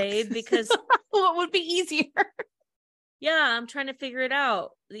know, babe, because what would be easier? Yeah, I'm trying to figure it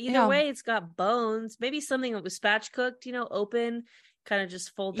out. Either way, it's got bones. Maybe something that was spatch cooked, open, kind of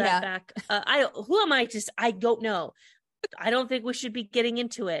just fold that back. Who am I to? I don't know. I don't think we should be getting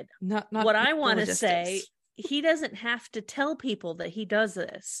into it. Not what I want to say, he doesn't have to tell people that he does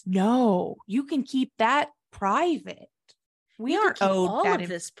this. No, you can keep that private. We aren't owed all that of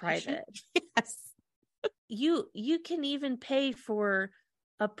this private. Yes. You can even pay for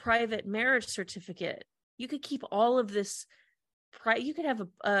a private marriage certificate. You could keep all of this. You could have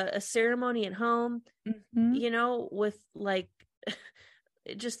a ceremony at home, with like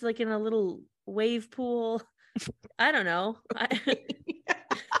just like in a little wave pool. I don't know. I'm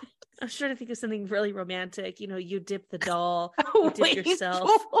trying to think of something really romantic. You dip the doll, you dip yourself.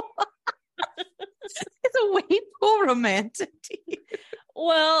 It's a wave pool romantic.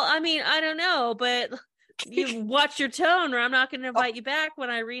 Well, I mean, I don't know, but you watch your tone, or I'm not going to invite you back when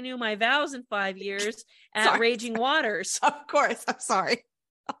I renew my vows in 5 years at Raging Waters. Of course. I'm sorry.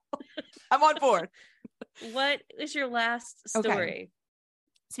 I'm on board. What is your last story? Okay.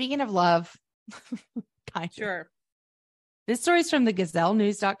 Speaking of love, Sure. This story is from the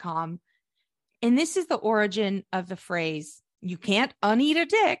gazellenews.com. And this is the origin of the phrase, you can't uneat a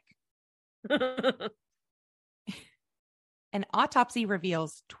dick. An autopsy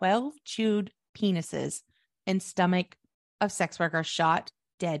reveals 12 chewed penises and stomach of sex workers shot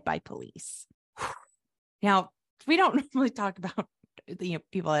dead by police. Now, we don't normally talk about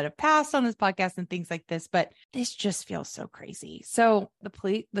people that have passed on this podcast and things like this, but this just feels so crazy. So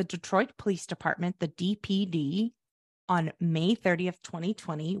the Detroit Police Department, the DPD, on May 30th,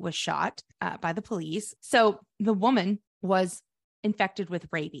 2020, was shot by the police. So the woman was infected with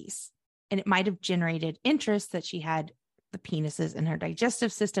rabies, and it might have generated interest that she had the penises in her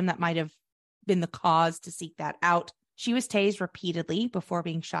digestive system that might have been the cause to seek that out. She was tased repeatedly before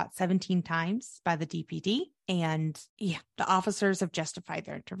being shot 17 times by the DPD. And yeah, the officers have justified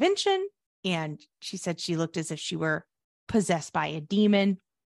their intervention. And she said she looked as if she were possessed by a demon,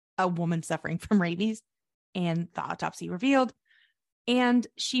 a woman suffering from rabies. And the autopsy revealed. And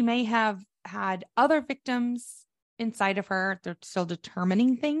she may have had other victims inside of her. They're still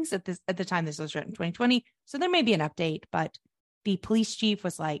determining things at the time this was written, 2020. So there may be an update, but the police chief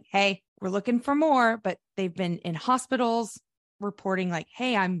was like, hey, we're looking for more, but they've been in hospitals reporting like,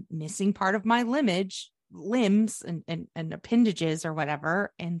 hey, I'm missing part of my limbs and appendages or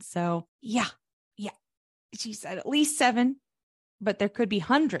whatever. And so, yeah. She said at least 7, but there could be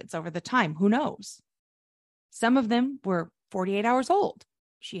hundreds over the time. Who knows? Some of them were 48 hours old.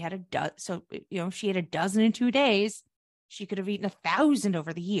 She had a dozen. So, she had a dozen in 2 days. She could have eaten 1,000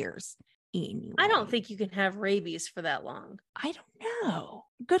 over the years. Anyway. I don't think you can have rabies for that long. I don't know.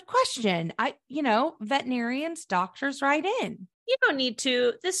 Good question. Veterinarians, doctors write in. You don't need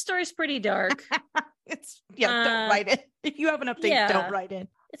to. This story's pretty dark. Don't write in. If you have an update, don't write in.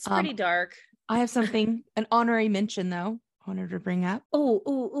 It's pretty dark. I have something, an honorary mention though, I wanted to bring up.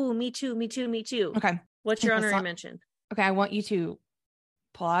 Oh, me too. Okay. What's your honorary mention? Okay, I want you to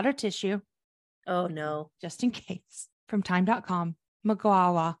pull out a tissue. Oh, no. Just in case. From time.com,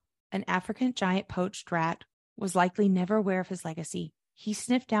 Magawa, an African giant poached rat, was likely never aware of his legacy. He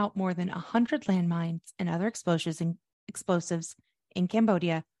sniffed out more than 100 landmines and other explosives in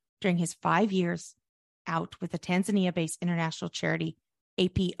Cambodia during his 5 years out with the Tanzania-based international charity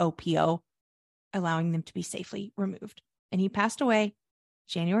APOPO, allowing them to be safely removed. And he passed away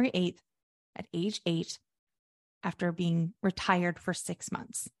January 8th at age 8 after being retired for 6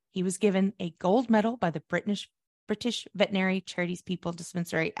 months. He was given a gold medal by the British Veterinary Charities People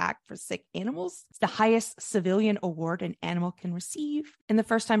Dispensary Act for Sick Animals. It's the highest civilian award an animal can receive, and the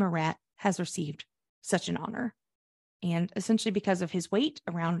first time a rat has received such an honor. And essentially because of his weight,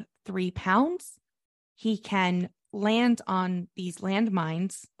 around 3 pounds, he can land on these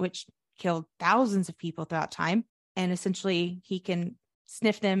landmines, which killed thousands of people throughout time. And essentially he can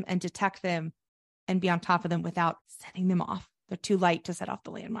sniff them and detect them and be on top of them without setting them off. They're too light to set off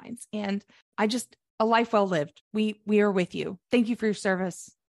the landmines. And a life well lived. We are with you. Thank you for your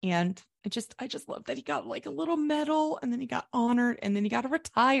service. And I just love that he got like a little medal, and then he got honored, and then he got to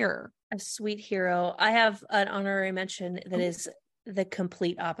retire. A sweet hero. I have an honorary mention that is the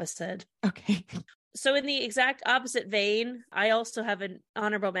complete opposite. Okay. So in the exact opposite vein, I also have an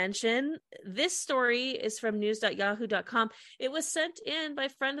honorable mention. This story is from news.yahoo.com. It was sent in by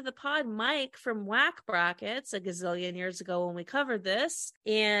friend of the pod, Mike from Whack Brackets, a gazillion years ago when we covered this.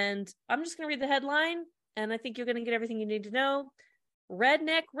 And I'm just going to read the headline, and I think you're going to get everything you need to know.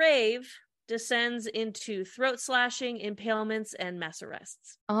 Redneck rave descends into throat slashing, impalements, and mass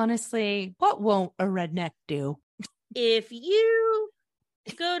arrests. Honestly, what won't a redneck do? If you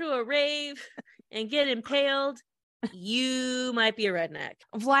go to a rave and get impaled, you might be a redneck.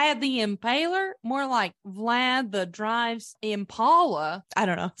 Vlad the Impaler? More like Vlad the drives Impala. I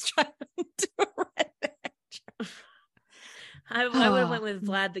don't know. I was trying to do a redneck. I would have went with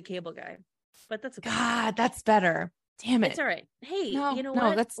Vlad the cable guy, but that's okay. God, that's better. Damn it. It's all right. Hey, you know what?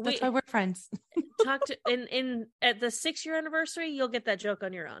 No, that's why we're friends. Talk to at the 6-year anniversary, you'll get that joke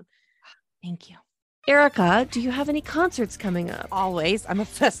on your own. Thank you. Erica, do you have any concerts coming up? Always. I'm a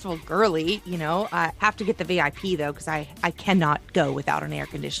festival girly, you know. I have to get the VIP though, because I cannot go without an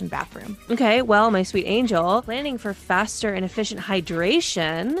air-conditioned bathroom. Okay, well, my sweet angel, planning for faster and efficient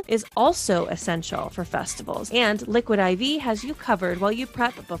hydration is also essential for festivals. And Liquid IV has you covered while you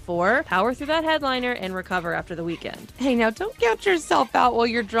prep before, power through that headliner, and recover after the weekend. Hey, now don't count yourself out while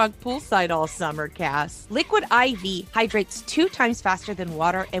you're drunk poolside all summer, Cass. Liquid IV hydrates 2 times faster than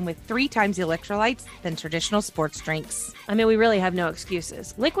water and with 3 times the electrolytes than traditional sports drinks. I mean, we really have no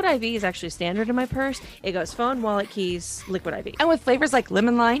excuses. Liquid IV is actually standard in my purse. It goes phone, wallet, keys, Liquid IV. And with flavors like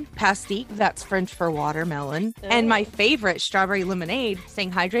lemon lime, pastique, that's French for watermelon, and my favorite, strawberry lemonade,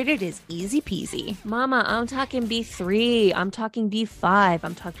 staying hydrated is easy peasy. Mama, I'm talking B3. I'm talking B5.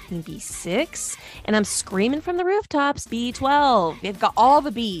 I'm talking B6. And I'm screaming from the rooftops, B12. They've got all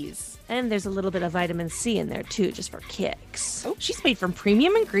the B's. And there's a little bit of vitamin C in there too, just for kicks. Oh, she's made from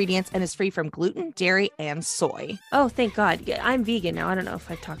premium ingredients and is free from gluten, dairy, and soy. Oh, thank God. Yeah, I'm vegan now. I don't know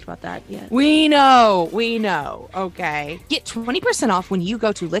if I've talked about that yet. We know. Okay. Get 20% off when you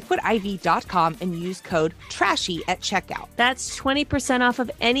go to liquidiv.com and use code TRASHY at checkout. That's 20% off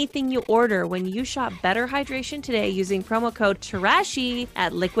of anything you order when you shop Better Hydration today using promo code TRASHY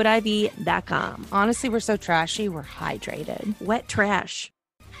at liquidiv.com. Honestly, we're so trashy, we're hydrated. Wet trash.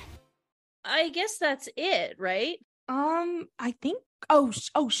 I guess that's it, right? I think. We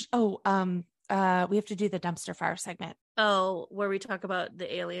have to do the dumpster fire segment. Oh, where we talk about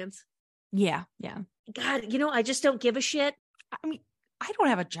the aliens. Yeah. God, I just don't give a shit. I mean, I don't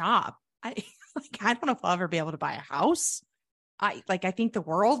have a job. I don't know if I'll ever be able to buy a house. I think the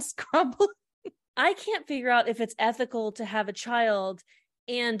world's crumbling. I can't figure out if it's ethical to have a child,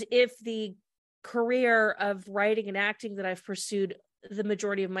 and if the career of writing and acting that I've pursued the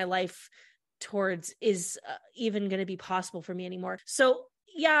majority of my life towards is even going to be possible for me anymore. So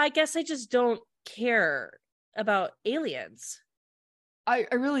yeah, I guess I just don't care about aliens. I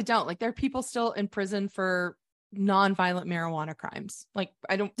really don't. Like, there are people still in prison for non-violent marijuana crimes. Like,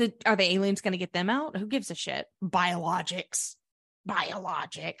 are the aliens going to get them out? Who gives a shit? Biologics.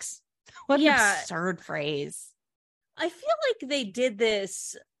 What an absurd phrase. I feel like they did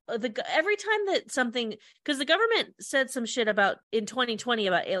this every time that something, because the government said some shit about in 2020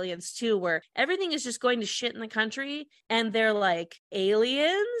 about aliens too, where everything is just going to shit in the country, and they're like,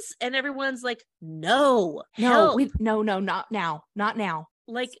 aliens, and everyone's like, no, not now.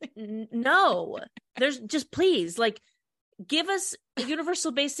 Like, no, there's just, please, like, give us a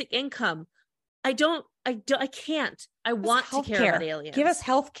universal basic income. I can't. I want to care about aliens. Give us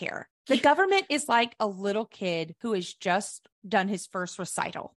health care. The government is like a little kid who has just done his first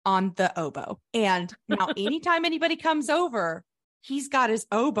recital on the oboe. And now anytime anybody comes over, he's got his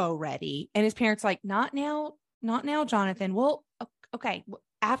oboe ready. And his parents like, not now, Jonathan. Well, okay,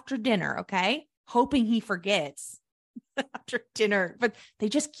 after dinner, okay? Hoping he forgets after dinner. But they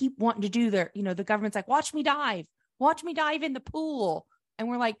just keep wanting to do the government's like, watch me dive in the pool. And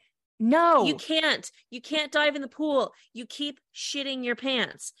we're like, no, you can't dive in the pool. You keep shitting your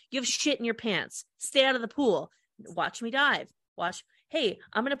pants. You have shit in your pants. Stay out of the pool. Watch me dive. Hey,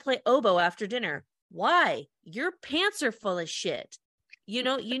 I'm going to play oboe after dinner. Why? Your pants are full of shit. You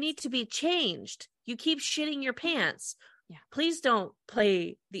need to be changed. You keep shitting your pants. Yeah. Please don't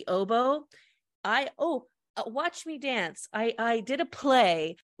play the oboe. Watch me dance. I did a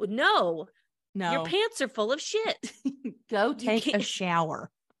play. No, your pants are full of shit. Go take a shower.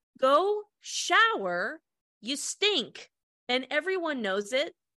 Go shower. You stink, and everyone knows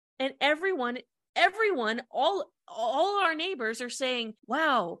it. And everyone, all our neighbors are saying,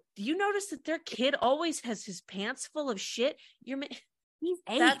 "Wow, do you notice that their kid always has his pants full of shit?" He's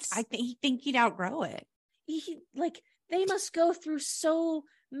 8. I think he'd outgrow it. They must go through so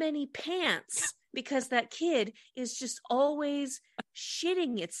many pants because that kid is just always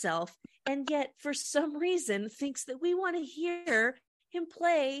shitting itself, and yet for some reason thinks that we want to hear him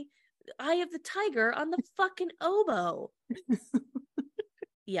play Eye of the Tiger on the fucking oboe.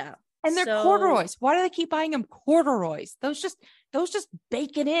 Yeah. And they're corduroys. Why do they keep buying them corduroys? Those just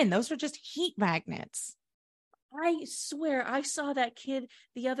bake it in. Those are just heat magnets. I swear I saw that kid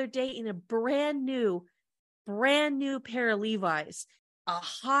the other day in a brand new pair of Levi's, a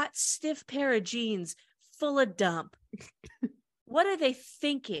hot, stiff pair of jeans full of dump. What are they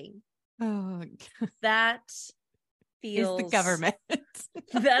thinking? Oh, that feels is the government.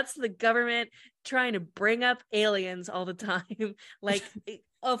 That's the government trying to bring up aliens all the time. Like,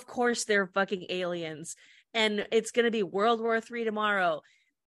 of course they're fucking aliens, and it's gonna be World War III tomorrow.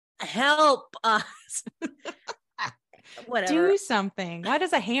 Help us. Whatever. Do something. Why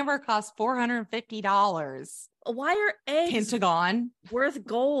does a hammer cost $450? Why are eggs Pentagon worth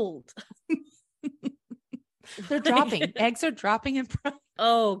gold? They're dropping. Eggs are dropping in price.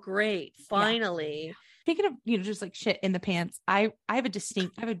 Oh, great. Finally. Speaking of, just like shit in the pants, I have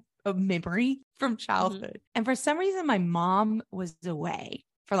a memory from childhood. And for some reason, my mom was away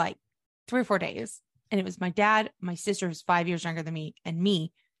for like 3 or 4 days. And it was my dad, my sister who's 5 years younger than me, and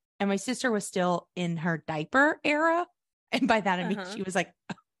me. And my sister was still in her diaper era. And by that, I mean, she was like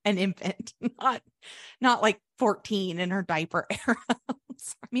an infant, not like 14 in her diaper era.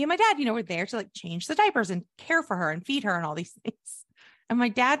 So me and my dad, were there to like change the diapers and care for her and feed her and all these things. And my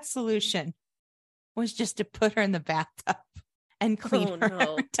dad's solution was just to put her in the bathtub and clean her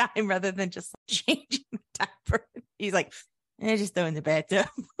every time rather than just changing the diaper. He's like, just throw in the bathtub.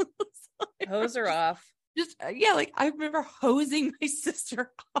 Hose her off. Just, like I remember hosing my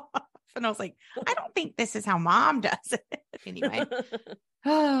sister off. And I was like, I don't think this is how mom does it. Anyway.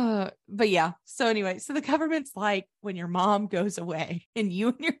 But yeah. So anyway, so the government's like, when your mom goes away and you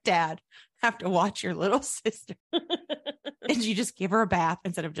and your dad have to watch your little sister and you just give her a bath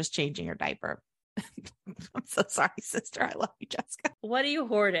instead of just changing her diaper. I'm so sorry, sister. I love you, Jessica. What are you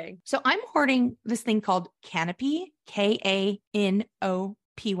hoarding? So I'm hoarding this thing called Kanopy, Kanopy,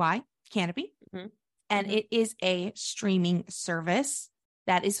 Kanopy. And it is a streaming service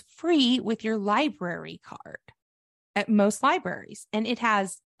that is free with your library card at most libraries. And it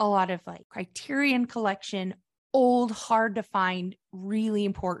has a lot of like Criterion Collection, old, hard to find, really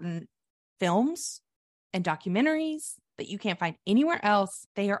important films and documentaries that you can't find anywhere else.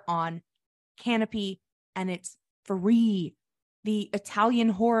 They are on Kanopy and it's free. The Italian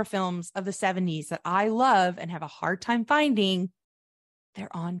horror films of the 70s that I love and have a hard time finding,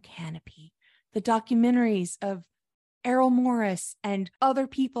 they're on Kanopy. The documentaries of Errol Morris and other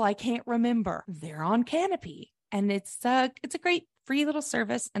people I can't remember, they're on Kanopy. And it's a great free little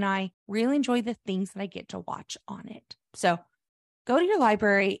service. And I really enjoy the things that I get to watch on it. So go to your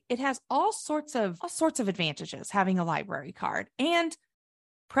library. It has all sorts of advantages having a library card. And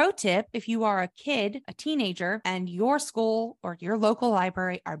pro tip, if you are a kid, a teenager, and your school or your local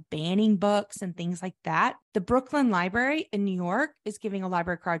library are banning books and things like that, the Brooklyn Library in New York is giving a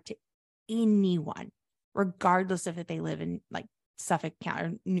library card to anyone, regardless of if they live in like Suffolk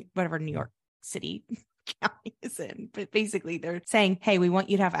County or whatever New York City county is in. But basically they're saying, hey, we want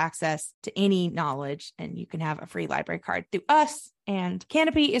you to have access to any knowledge and you can have a free library card through us. And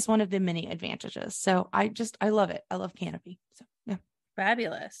Kanopy is one of the many advantages. So I love it. I love Kanopy. So yeah.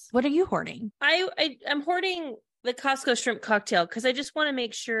 Fabulous. What are you hoarding? I'm hoarding the Costco shrimp cocktail because I just want to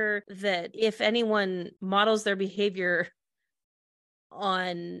make sure that if anyone models their behavior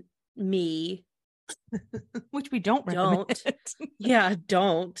on me, which we don't recommend.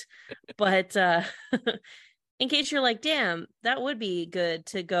 Don't. But in case you're like, damn, that would be good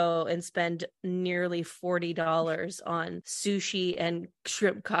to go and spend nearly $40 on sushi and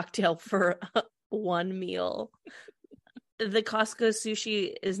shrimp cocktail for one meal. The Costco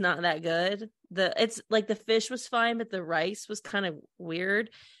sushi is not that good. It's like the fish was fine, but the rice was kind of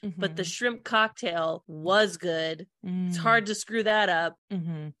weird. But the shrimp cocktail was good. It's hard to screw that up.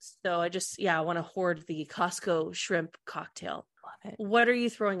 So I want to hoard the Costco shrimp cocktail. Love it. What are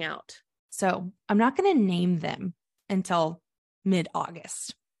you throwing out? So I'm not going to name them until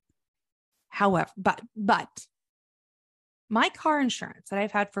mid-August. However, but my car insurance that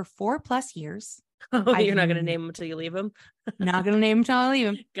I've had for 4+ years. Oh, you're not going to name them until you leave them? Not going to name them until I leave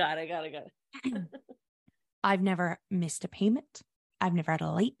them. Got it. I've never missed a payment. I've never had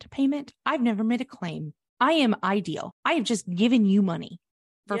a late payment. I've never made a claim. I am ideal. I have just given you money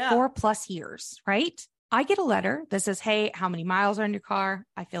for 4+ years, right? I get a letter that says, hey, how many miles are in your car?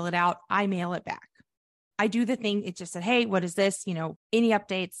 I fill it out. I mail it back. I do the thing. It just said, hey, what is this? Any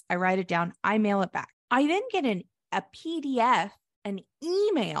updates? I write it down. I mail it back. I then get a PDF, an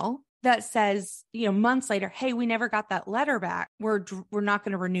email that says, months later, hey, we never got that letter back. We're not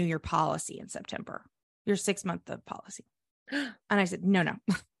going to renew your policy in September, your 6-month policy. And I said, no,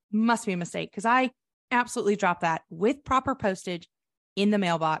 must be a mistake because I absolutely dropped that with proper postage in the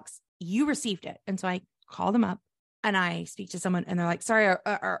mailbox. You received it. And so I call them up and I speak to someone and they're like, sorry,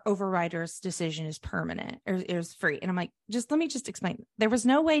 our overrider's decision is permanent or it was free. And I'm like, let me explain. There was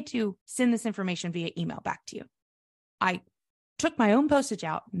no way to send this information via email back to you. I took my own postage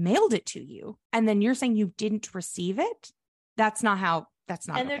out, mailed it to you, and then you're saying you didn't receive it? That's not.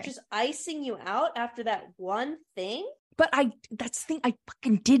 And they're just icing you out after that one thing? But that's the thing. I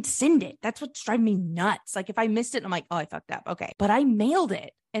fucking did send it. That's what's driving me nuts. Like if I missed it, I'm like, oh, I fucked up. Okay. But I mailed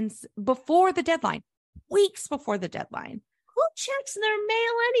it. And before the deadline, weeks before the deadline. checks their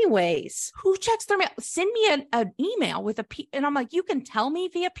mail anyways? Who checks their mail? Send me an email with and I'm like, you can tell me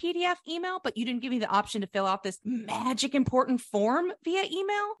via PDF email, but you didn't give me the option to fill out this magic important form via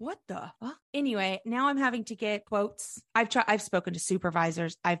email. What the fuck? Anyway, now I'm having to get quotes. I've spoken to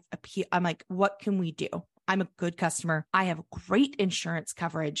supervisors. I'm like, what can we do? I'm a good customer. I have great insurance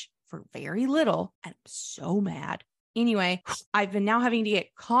coverage for very little. And I'm so mad. Anyway, I've been now having to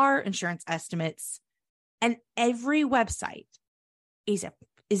get car insurance estimates, and every website is a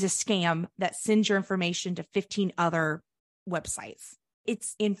scam that sends your information to 15 other websites.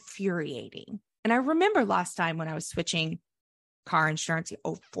 It's infuriating. And I remember last time when I was switching car insurance,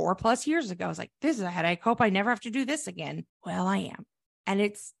 4+ years ago, I was like, this is a headache. Hope I never have to do this again. Well, I am. And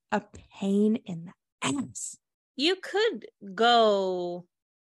it's a pain in the ass. You could go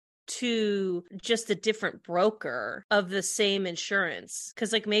to just a different broker of the same insurance,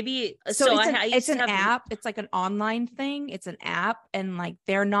 because like maybe it's an app. It's like an online thing. It's an app, and like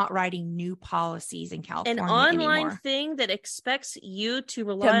they're not writing new policies in California an online anymore. thing that expects you to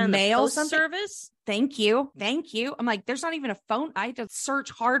rely on mail the post service. Thank you. I'm like, there's not even a phone. I had to search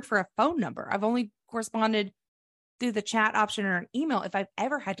hard for a phone number. I've only corresponded through the chat option or an email if I've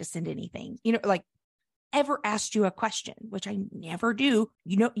ever had to send anything, like ever asked you a question, which I never do.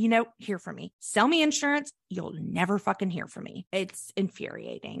 Hear from me. Sell me insurance. You'll never fucking hear from me. It's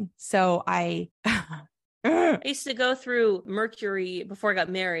infuriating. So I used to go through Mercury before I got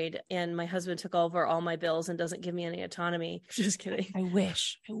married, and my husband took over all my bills and doesn't give me any autonomy. Just kidding. I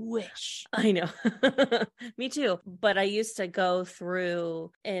wish. I know. Me too. But I used to go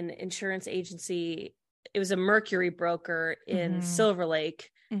through an insurance agency. It was a Mercury broker in Silver Lake.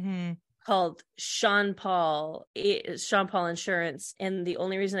 Called Sean Paul Insurance. And the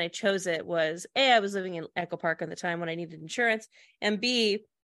only reason I chose it was A, I was living in Echo Park at the time when I needed insurance, and B,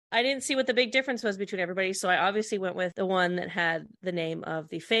 I didn't see what the big difference was between everybody. So I obviously went with the one that had the name of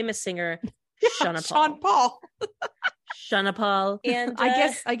the famous singer, Sean Paul. Sean Paul. And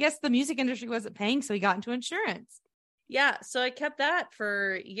I guess the music industry wasn't paying, so he got into insurance. Yeah. So I kept that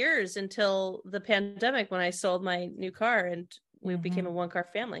for years until the pandemic, when I sold my new car and we became a one-car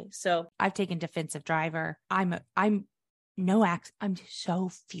family. So I've taken defensive driver. I'm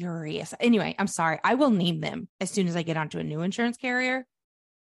so furious. Anyway, I'm sorry. I will name them as soon as I get onto a new insurance carrier.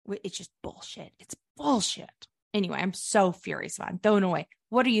 It's just bullshit. It's bullshit. Anyway, I'm so furious about it. I'm throwing away.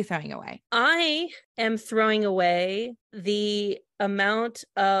 What are you throwing away? I am throwing away the amount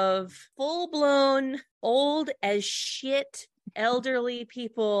of full-blown old as shit elderly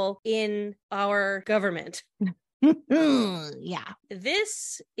people in our government. Yeah.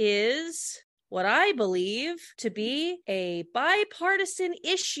 This is what I believe to be a bipartisan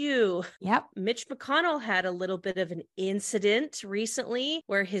issue. Yep. Mitch McConnell had a little bit of an incident recently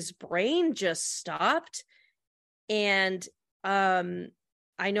where his brain just stopped. And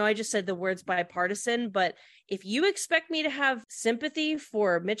I know I just said the words bipartisan, but if you expect me to have sympathy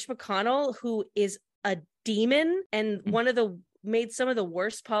for Mitch McConnell, who is a demon and made some of the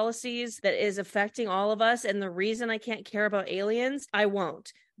worst policies that is affecting all of us, and the reason I can't care about aliens, I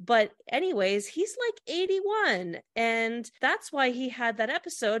won't. But anyways, he's like 81, and that's why he had that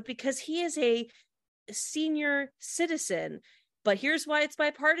episode, because he is a senior citizen. But here's why it's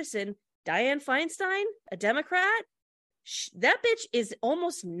bipartisan. Dianne Feinstein, a Democrat, that bitch is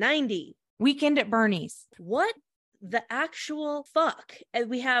almost 90. Weekend at Bernie's. What the actual fuck?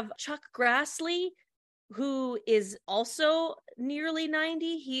 And we have Chuck Grassley, who is also nearly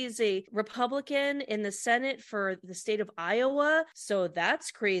 90. He's a Republican in the Senate for the state of Iowa. So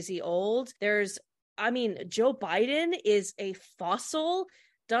that's crazy old. Joe Biden is a fossil.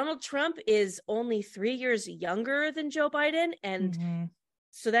 Donald Trump is only 3 years younger than Joe Biden. And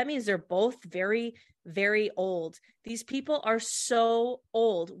so that means they're both very, very old. These people are so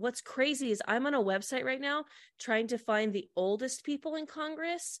old. What's crazy is I'm on a website right now trying to find the oldest people in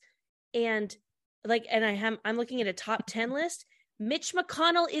Congress. And I'm looking at a top 10 list. Mitch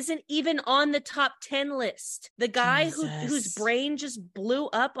McConnell isn't even on the top 10 list. The guy whose brain just blew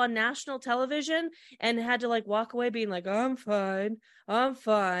up on national television and had to walk away being like, I'm fine.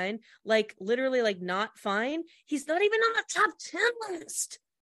 Literally not fine. He's not even on the top 10 list.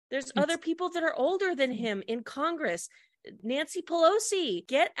 There's other people that are older than him in Congress. Nancy Pelosi,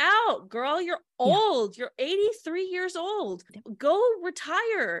 get out, girl. You're old. You're 83 years old. Go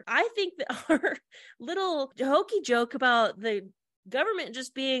retire. I think that our little hokey joke about the government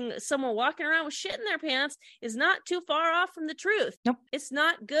just being someone walking around with shit in their pants is not too far off from the truth. Nope. It's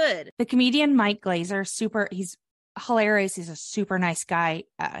not good. The comedian Mike Glazer, he's hilarious. He's a super nice guy.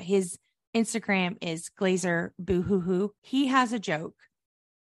 His Instagram is Glazer Boo Hoo Hoo. He has a joke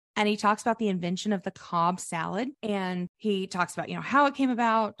And he talks about the invention of the Cobb salad. And he talks about, how it came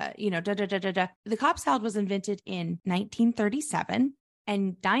about, The Cobb salad was invented in 1937.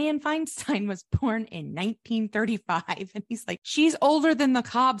 And Dianne Feinstein was born in 1935. And he's like, she's older than the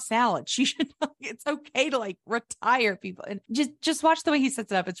Cobb salad. She should, it's okay to like retire people. And just watch the way he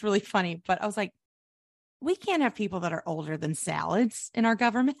sets it up. It's really funny. But I was like, we can't have people that are older than salads in our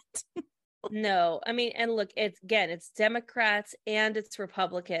government. No, I mean, and look, it's Democrats and it's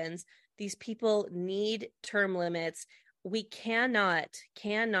Republicans. These people need term limits. We cannot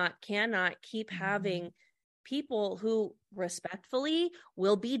keep having people who respectfully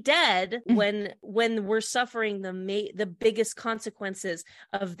will be dead when we're suffering the biggest consequences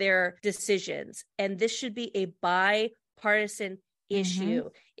of their decisions. And this should be a bipartisan issue.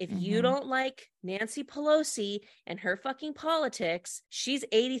 If you don't like Nancy Pelosi and her fucking politics, she's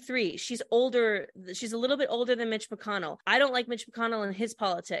 83. She's older. She's a little bit older than Mitch McConnell. I don't like Mitch McConnell and his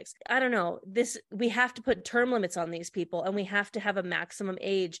politics. I don't know. We have to put term limits on these people, and we have to have a maximum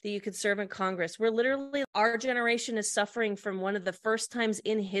age that you could serve in Congress. Our generation is suffering from one of the first times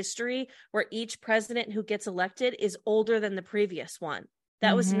in history where each president who gets elected is older than the previous one.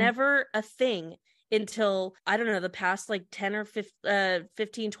 That was never a thing until, I don't know, the past like 10 or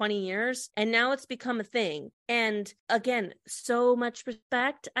 15, 20 years. And now it's become a thing. And again, so much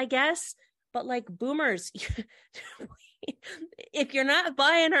respect, I guess. But like boomers, if you're not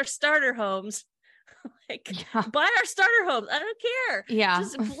buying our starter homes, buy our starter homes. I don't care. Yeah.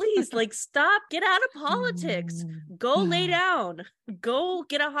 Just please, stop. Get out of politics. Go lay down. Go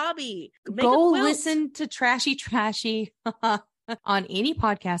get a hobby. Go listen to Trashy on any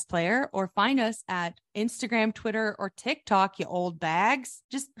podcast player, or find us at Instagram, Twitter, or TikTok, you old bags.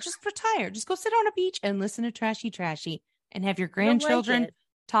 Just retire. Just go sit on a beach and listen to Trashy and have your grandchildren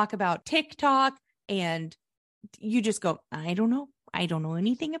talk about TikTok, and you just go, I don't know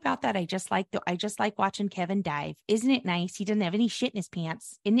anything about that. I just like watching Kevin dive. Isn't it nice? He doesn't have any shit in his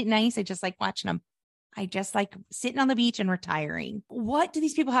pants. Isn't it nice? I just like watching him. I just like sitting on the beach and retiring. What do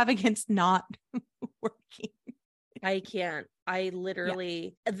these people have against not working? I can't. I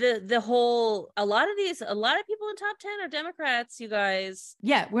literally, a lot of people in top 10 are Democrats, you guys.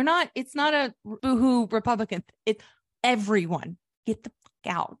 Yeah, it's not a boohoo Republican. It's everyone. Get the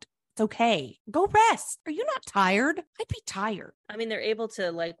fuck out. It's okay. Go rest. Are you not tired? I'd be tired. I mean, they're able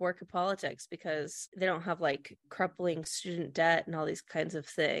to work in politics because they don't have crippling student debt and all these kinds of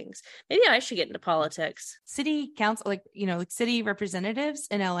things. Maybe I should get into politics. City council, city representatives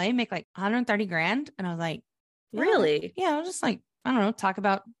in LA make $130,000. And I was like, really? Yeah, I was just I don't know, talk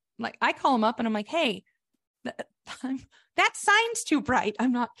about, I call them up and I'm like, hey, that sign's too bright.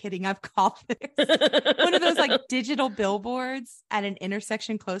 I'm not kidding. I've called it. One of those digital billboards at an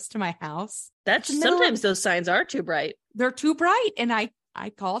intersection close to my house. Sometimes those signs are too bright. They're too bright. And I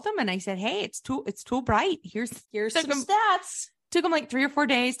called them and I said, hey, it's too bright. Here's some stats. Took them 3 or 4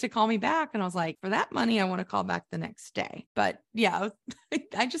 days to call me back. And I was like, for that money, I want to call back the next day. But yeah,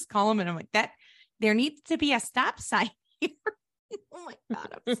 I just call them and I'm like, there needs to be a stop sign here. Oh my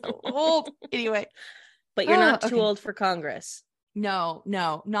God, I'm so old. Anyway. But you're not too old for Congress. No,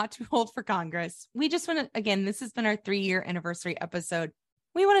 not too old for Congress. We just want to, again, this has been our 3-year anniversary episode.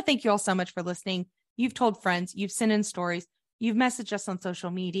 We want to thank you all so much for listening. You've told friends, you've sent in stories, you've messaged us on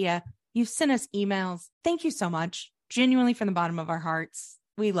social media, you've sent us emails. Thank you so much. Genuinely from the bottom of our hearts.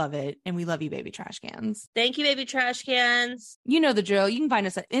 We love it. And we love you, baby trash cans. Thank you, baby trash cans. You know the drill. You can find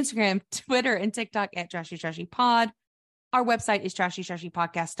us at Instagram, Twitter, and TikTok at Trashy Pod. Our website is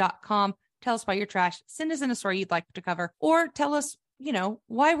trashypodcast.com. Tell us why you're trash. Send us in a story you'd like to cover, or tell us,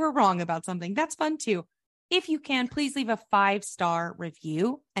 why we're wrong about something. That's fun too. If you can, please leave a 5-star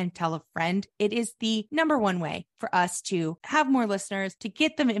review and tell a friend. It is the number one way for us to have more listeners, to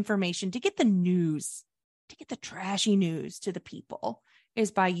get them information, to get the news, to get the trashy news to the people, is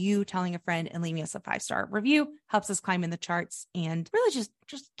by you telling a friend and leaving us a 5-star review. Helps us climb in the charts and really just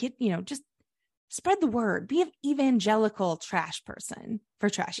get, just spread the word. Be an evangelical trash person for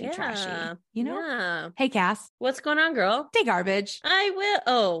Trashy. Yeah. Hey, Cass. What's going on, girl? Stay garbage. I will.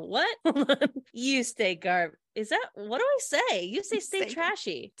 Oh, what? You stay garbage. Is that, what do I say? You say stay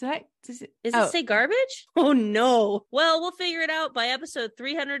trashy. Is it stay garbage? Oh, no. Well, we'll figure it out by episode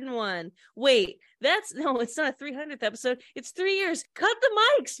 301. Wait, it's not a 300th episode. It's 3 years. Cut the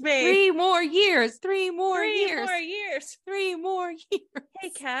mics, babe. 3 more years. 3 more years. 3 more years.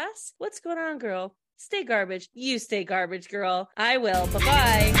 Hey, Cass, what's going on, girl? Stay garbage. You stay garbage, girl. I will.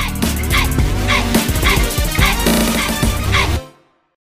 Bye-bye.